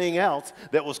anything else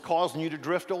that was causing you to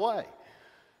drift away.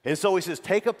 And so he says,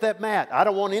 take up that mat. I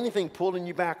don't want anything pulling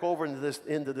you back over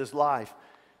into this life.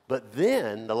 But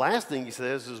then the last thing he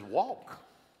says is walk.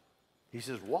 He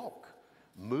says, walk.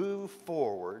 Move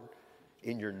forward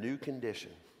in your new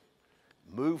condition.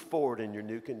 Move forward in your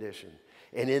new condition.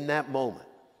 And in that moment,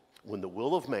 when the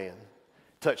will of man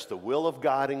touched the will of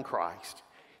God in Christ,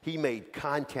 he made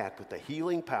contact with the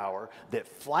healing power that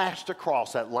flashed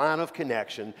across that line of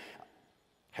connection,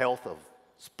 health of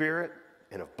spirit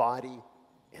and of body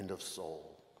and of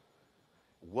soul.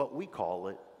 What we call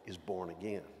it is born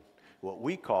again. What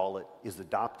we call it is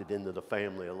adopted into the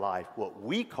family of life. What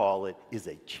we call it is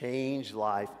a changed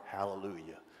life.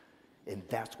 Hallelujah. And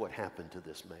that's what happened to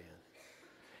this man.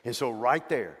 And so right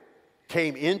there,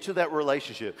 came into that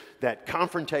relationship, that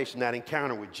confrontation, that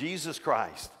encounter with Jesus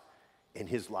Christ, and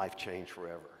his life changed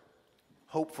forever.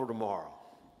 Hope for tomorrow.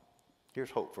 Here's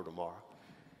hope for tomorrow.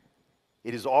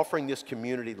 It is offering this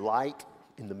community light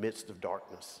in the midst of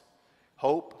darkness,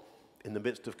 hope in the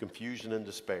midst of confusion and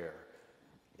despair,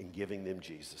 and giving them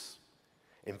Jesus.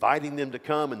 Inviting them to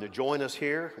come and to join us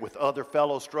here with other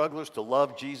fellow strugglers to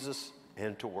love Jesus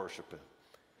and to worship him.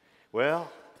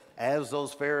 Well, as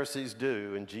those Pharisees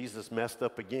do, and Jesus messed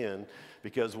up again,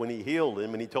 because when he healed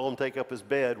him and he told him to take up his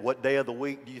bed, what day of the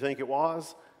week do you think it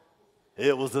was?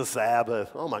 It was the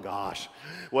Sabbath. Oh my gosh.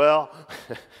 Well,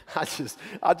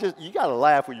 you got to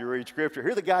laugh when you read scripture.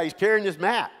 Here's the guy, he's carrying this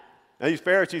mat. And these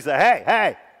Pharisees say,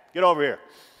 hey, get over here.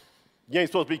 You ain't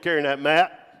supposed to be carrying that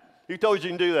mat. Who told you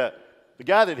can do that? The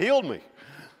guy that healed me.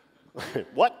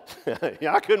 What?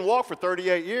 I couldn't walk for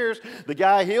 38 years. The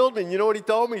guy healed me, and you know what he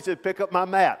told me? He said, pick up my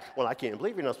mat. Well, I can't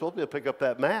believe you're not supposed to pick up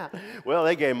that mat. Well,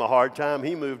 they gave him a hard time.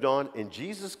 He moved on, and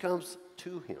Jesus comes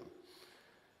to him.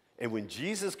 And when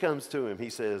Jesus comes to him, he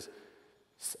says,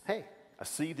 hey, I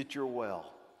see that you're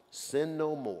well. Sin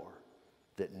no more,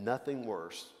 that nothing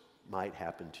worse might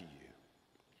happen to you.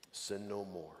 Sin no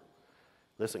more.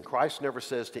 Listen, Christ never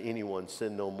says to anyone,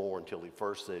 sin no more, until he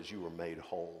first says you were made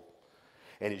whole.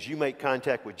 And as you make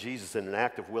contact with Jesus in an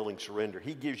act of willing surrender,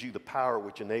 he gives you the power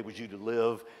which enables you to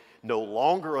live no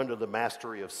longer under the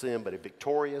mastery of sin, but a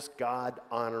victorious,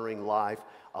 God-honoring life,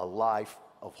 a life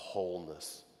of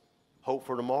wholeness. Hope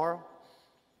for tomorrow?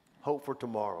 Hope for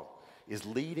tomorrow is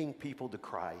leading people to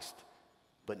Christ,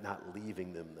 but not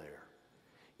leaving them there.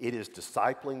 It is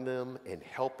discipling them and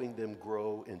helping them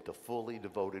grow into fully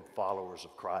devoted followers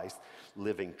of Christ,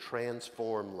 living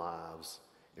transformed lives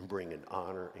and bringing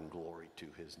honor and glory to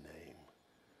his name.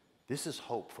 This is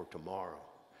hope for tomorrow.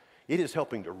 It is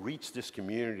helping to reach this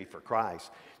community for Christ,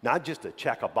 not just to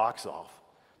check a box off,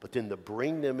 but then to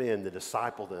bring them in, to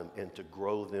disciple them, and to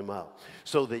grow them up.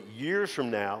 So that years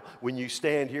from now, when you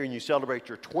stand here and you celebrate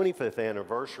your 25th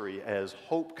anniversary as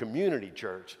Hope Community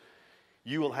Church,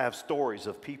 you will have stories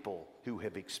of people who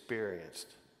have experienced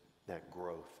that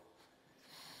growth.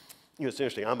 You know, it's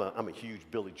interesting. I'm a huge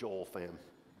Billy Joel fan.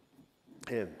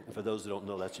 And for those that don't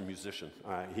know, that's a musician.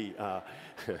 All right,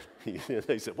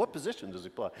 they said, what position does he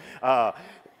play?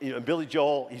 Billy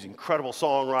Joel, he's an incredible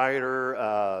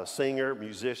songwriter, singer,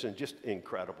 musician, just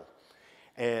incredible.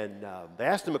 And they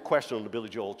asked him a question on the Billy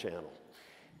Joel channel.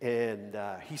 And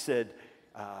he said,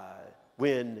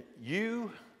 when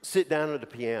you sit down at the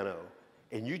piano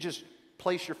and you just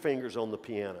place your fingers on the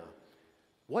piano,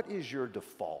 what is your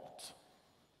default?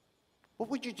 What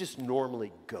would you just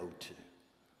normally go to?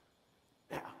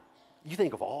 Now, you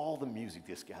think of all the music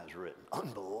this guy's written.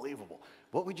 Unbelievable.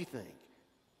 What would you think?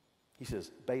 He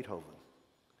says, Beethoven.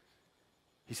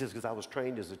 He says, because I was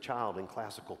trained as a child in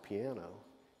classical piano,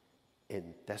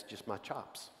 and that's just my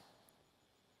chops.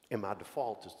 And my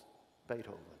default is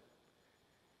Beethoven.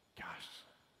 Gosh,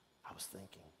 I was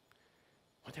thinking,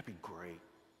 wouldn't that be great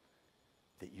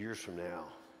that years from now,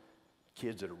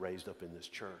 kids that are raised up in this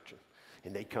church,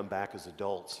 and they come back as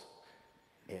adults,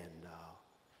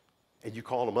 and you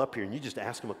call them up here and you just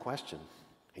ask them a question.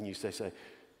 And you say,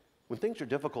 when things are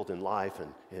difficult in life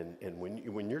and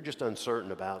when you're just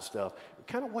uncertain about stuff,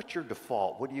 kind of what's your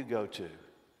default? What do you go to?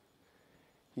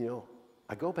 You know,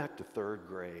 I go back to 3rd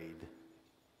grade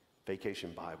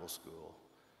Vacation Bible School,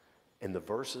 and the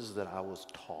verses that I was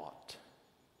taught,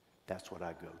 that's what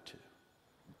I go to.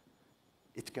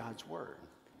 It's God's Word.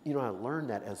 You know, I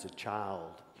learned that as a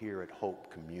child here at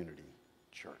Hope Community.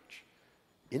 church.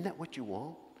 Isn't that what you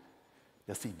want?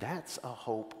 Now see, that's a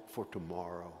hope for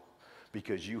tomorrow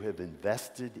because you have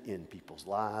invested in people's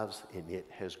lives and it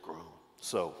has grown.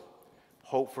 So,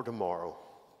 hope for tomorrow.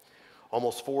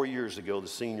 Almost 4 years ago, the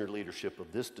senior leadership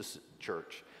of this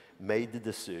church made the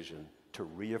decision to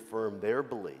reaffirm their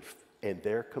belief and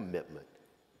their commitment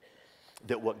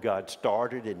that what God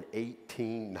started in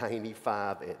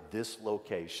 1895 at this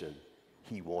location,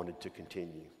 He wanted to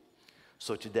continue.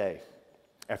 So today,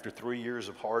 after 3 years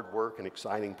of hard work and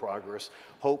exciting progress,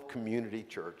 Hope Community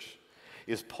Church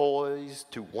is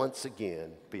poised to once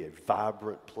again be a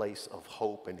vibrant place of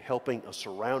hope and helping a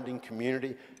surrounding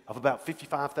community of about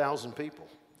 55,000 people,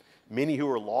 many who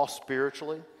are lost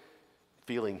spiritually,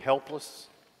 feeling helpless,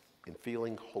 and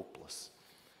feeling hopeless.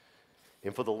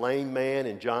 And for the lame man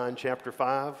in John chapter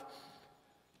 5,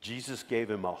 Jesus gave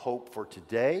him a hope for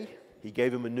today. He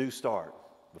gave him a new start.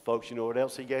 But folks, you know what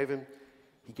else He gave him?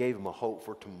 He gave him a hope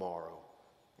for tomorrow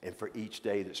and for each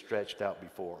day that stretched out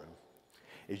before him.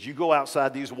 As you go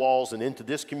outside these walls and into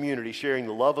this community sharing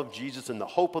the love of Jesus and the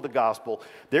hope of the gospel,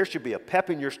 there should be a pep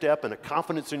in your step and a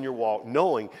confidence in your walk,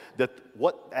 knowing that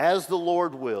as the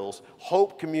Lord wills,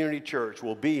 Hope Community Church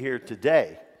will be here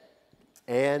today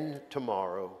and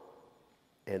tomorrow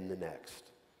and the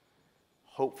next.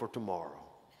 Hope for tomorrow.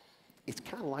 It's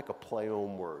kind of like a play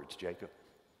on words, Jacob.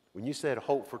 When you said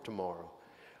hope for tomorrow,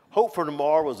 hope for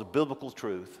tomorrow is a biblical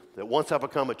truth that once I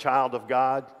become a child of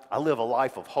God, I live a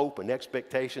life of hope and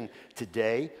expectation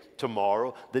today,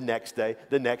 tomorrow, the next day,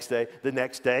 the next day, the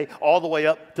next day, all the way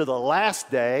up to the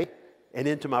last day and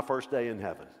into my first day in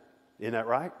heaven. Isn't that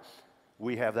right?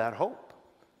 We have that hope.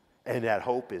 And that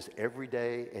hope is every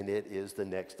day and it is the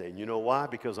next day. And you know why?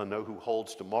 Because I know who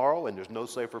holds tomorrow, and there's no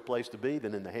safer place to be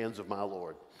than in the hands of my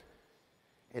Lord.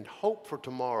 And hope for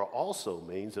tomorrow also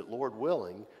means that, Lord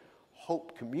willing,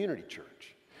 Hope Community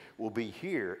Church will be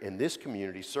here in this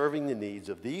community serving the needs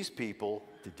of these people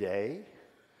today,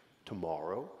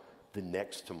 tomorrow, the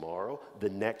next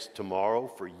tomorrow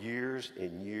for years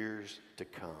and years to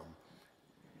come.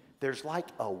 There's like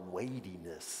a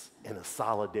weightiness and a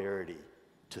solidarity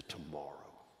to tomorrow,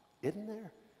 isn't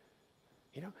there?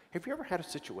 You know, have you ever had a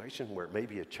situation where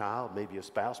maybe a child, maybe a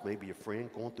spouse, maybe a friend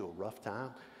going through a rough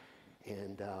time,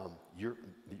 and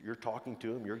you're talking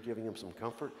to them, you're giving them some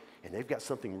comfort, and they've got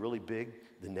something really big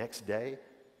the next day,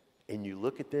 and you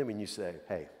look at them and you say,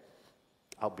 hey,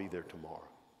 I'll be there tomorrow.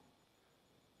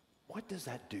 What does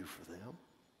that do for them?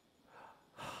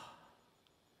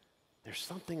 There's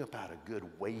something about a good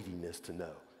weightiness to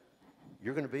know.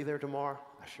 You're going to be there tomorrow?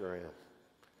 I sure am.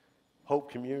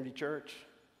 Hope Community Church,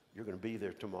 you're going to be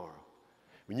there tomorrow.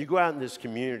 When you go out in this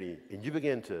community and you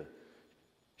begin to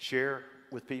share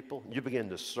with people, you begin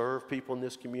to serve people in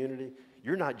this community,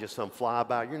 you're not just some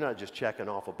flyby, you're not just checking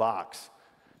off a box.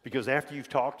 Because after you've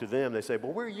talked to them, they say,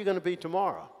 well, where are you going to be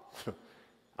tomorrow?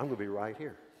 I'm going to be right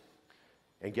here.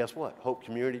 And guess what? Hope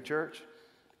Community Church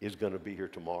is going to be here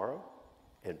tomorrow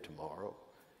and tomorrow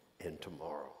and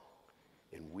tomorrow.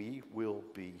 And we will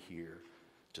be here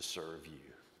to serve you.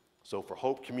 So for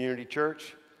Hope Community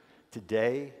Church,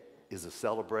 today is a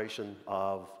celebration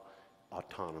of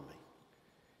autonomy.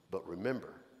 But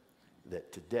remember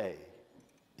that today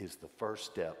is the first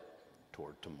step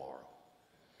toward tomorrow.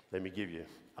 Let me give you an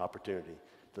opportunity.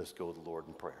 Let's go to the Lord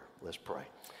in prayer. Let's pray.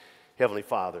 Heavenly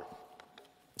Father,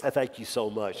 I thank you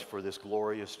so much for this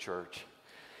glorious church.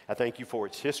 I thank you for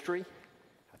its history.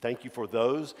 I thank you for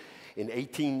those in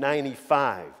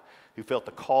 1895 who felt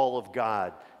the call of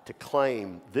God to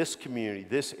claim this community,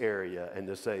 this area, and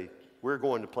to say, we're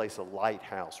going to place a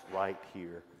lighthouse right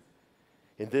here.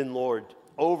 And then, Lord,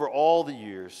 over all the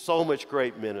years, so much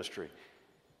great ministry.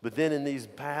 But then in these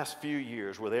past few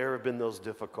years where there have been those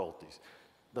difficulties,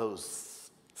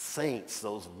 those saints,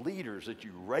 those leaders that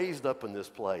you raised up in this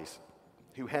place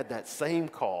who had that same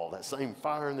call, that same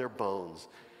fire in their bones,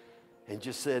 and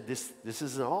just said, this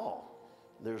isn't all.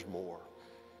 There's more.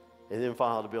 And then,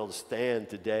 Father, to be able to stand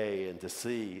today and to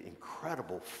see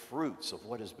incredible fruits of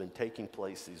what has been taking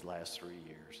place these last 3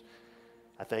 years.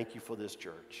 I thank you for this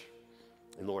church.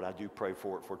 And, Lord, I do pray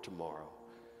for it for tomorrow.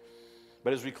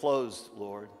 But as we close,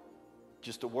 Lord,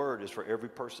 just a word is for every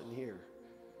person here,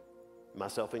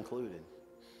 myself included.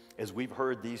 As we've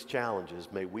heard these challenges,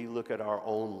 may we look at our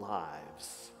own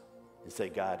lives and say,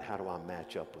 God, how do I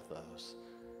match up with those?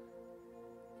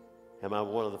 Am I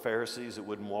one of the Pharisees that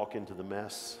wouldn't walk into the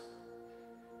mess?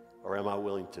 Or am I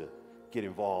willing to get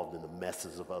involved in the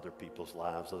messes of other people's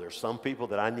lives? Are there some people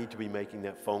that I need to be making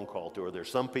that phone call to? Are there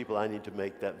some people I need to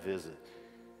make that visit?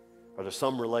 Are there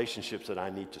some relationships that I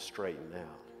need to straighten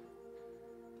out?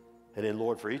 And then,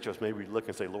 Lord, for each of us, maybe we look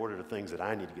and say, Lord, are the things that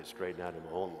I need to get straightened out in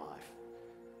my own life?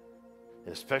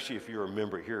 And especially if you're a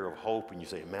member here of Hope and you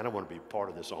say, man, I want to be part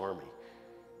of this army.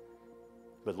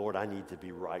 But Lord, I need to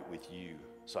be right with you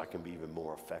so I can be even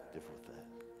more effective with that.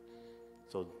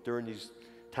 So during these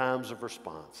times of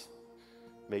response,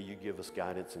 may you give us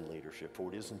guidance and leadership.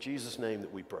 For it is in Jesus' name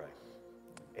that we pray.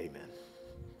 Amen.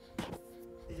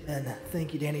 Amen.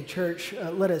 Thank you, Danny. Church,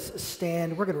 let us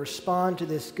stand. We're going to respond to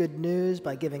this good news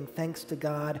by giving thanks to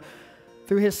God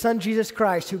through his Son, Jesus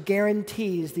Christ, who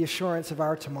guarantees the assurance of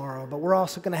our tomorrow. But we're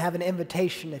also going to have an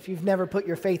invitation. If you've never put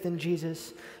your faith in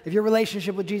Jesus, if your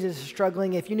relationship with Jesus is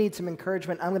struggling, if you need some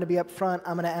encouragement, I'm going to be up front.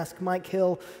 I'm going to ask Mike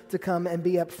Hill to come and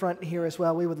be up front here as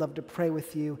well. We would love to pray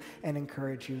with you and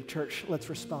encourage you. Church, let's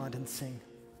respond and sing.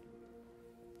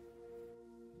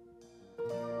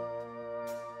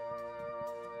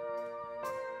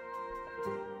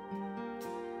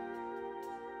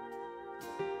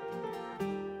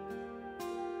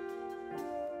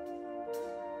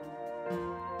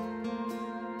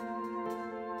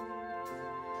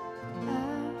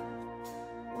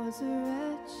 Was a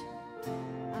wretch,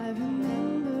 I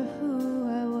remember who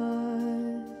I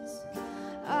was.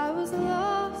 I was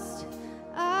lost,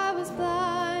 I was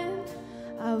blind,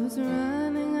 I was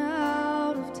running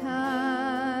out of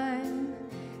time.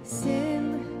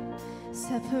 Sin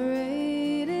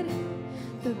separated,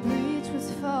 the breach was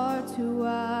far too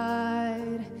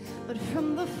wide. But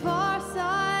from the far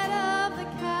side of the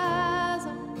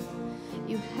chasm,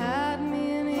 you had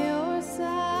me in your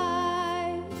sight.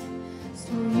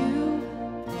 So you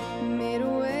made a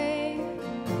way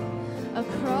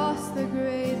across the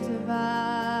great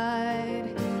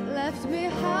divide, left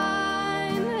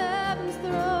behind heaven's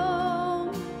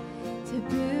throne to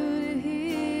build it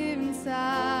here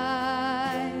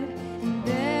inside. And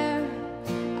there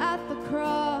at the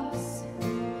cross,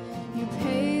 you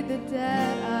paid the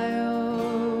debt I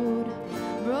owed,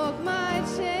 broke my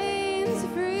chains,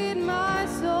 freed my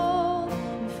soul,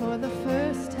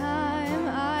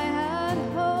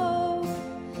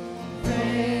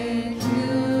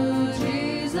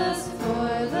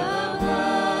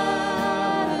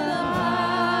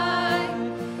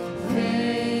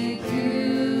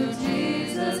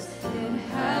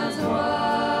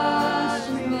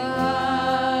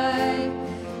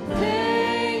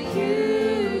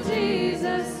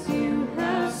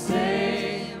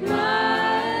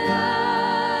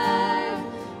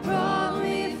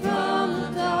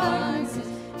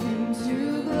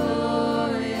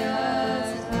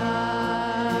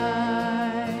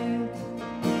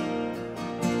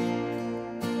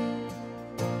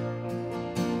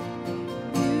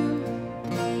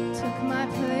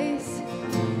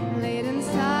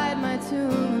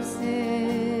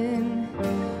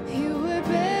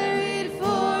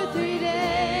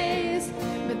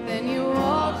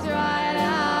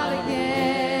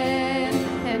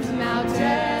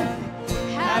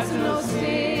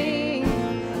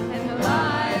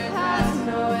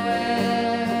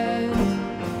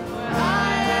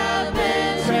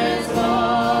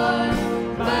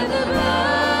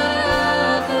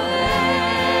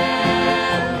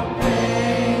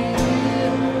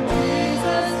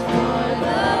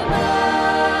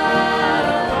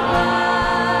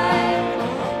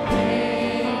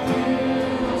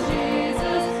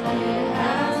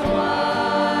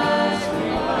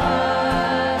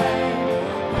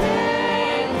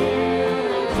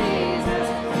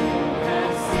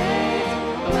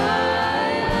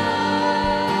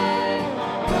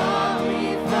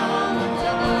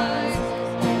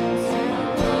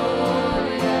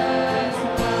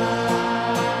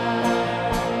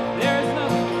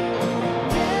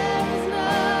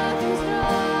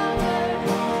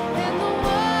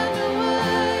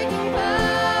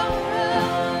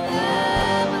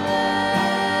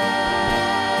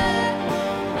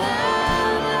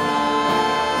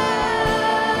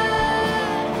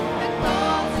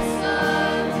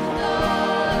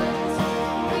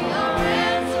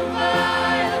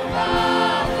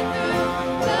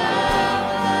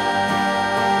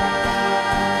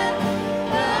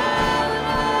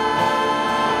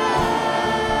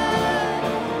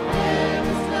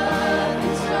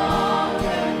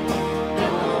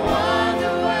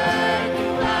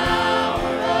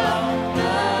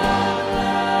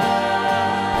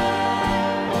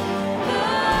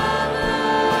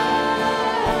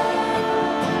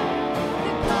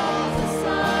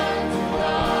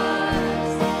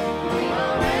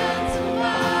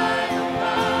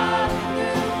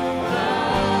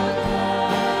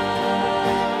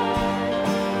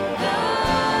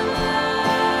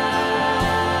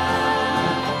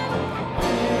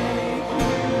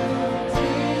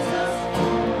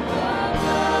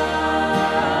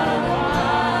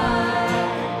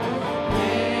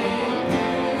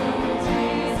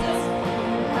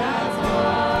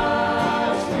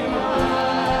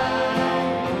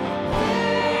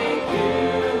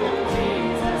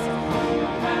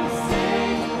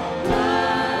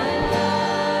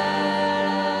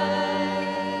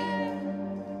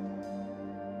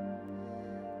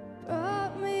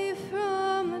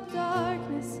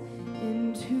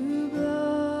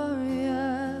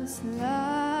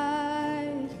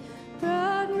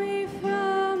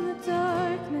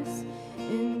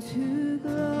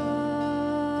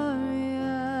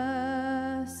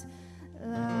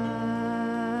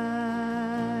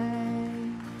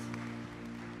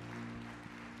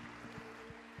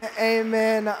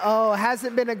 Amen. Oh, has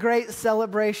it been a great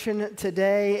celebration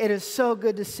today? It is so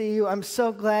good to see you. I'm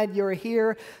so glad you're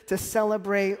here to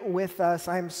celebrate with us.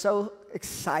 I'm so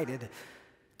excited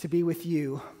to be with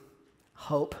you.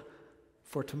 Hope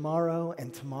for tomorrow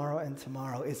and tomorrow and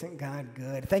tomorrow. Isn't God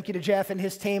good? Thank you to Jeff and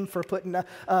his team for putting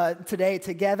today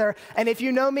together. And if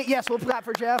you know me, yes, we'll clap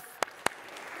for Jeff.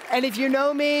 And if you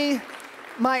know me,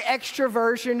 my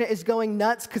extroversion is going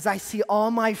nuts because I see all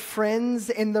my friends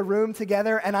in the room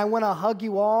together and I want to hug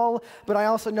you all, but I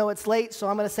also know it's late, so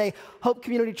I'm going to say, Hope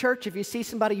Community Church, if you see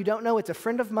somebody you don't know, it's a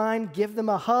friend of mine, give them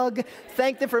a hug.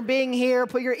 Thank them for being here.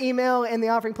 Put your email in the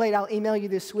offering plate. I'll email you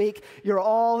this week. You're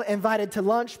all invited to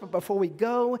lunch, but before we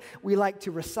go, we like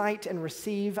to recite and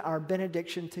receive our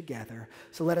benediction together.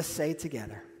 So let us say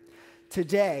together,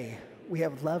 today we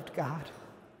have loved God.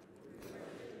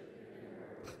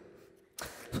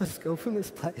 Let's go from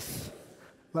this place,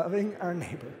 loving our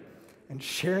neighbor and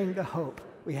sharing the hope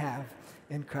we have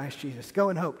in Christ Jesus. Go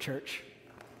in hope, church.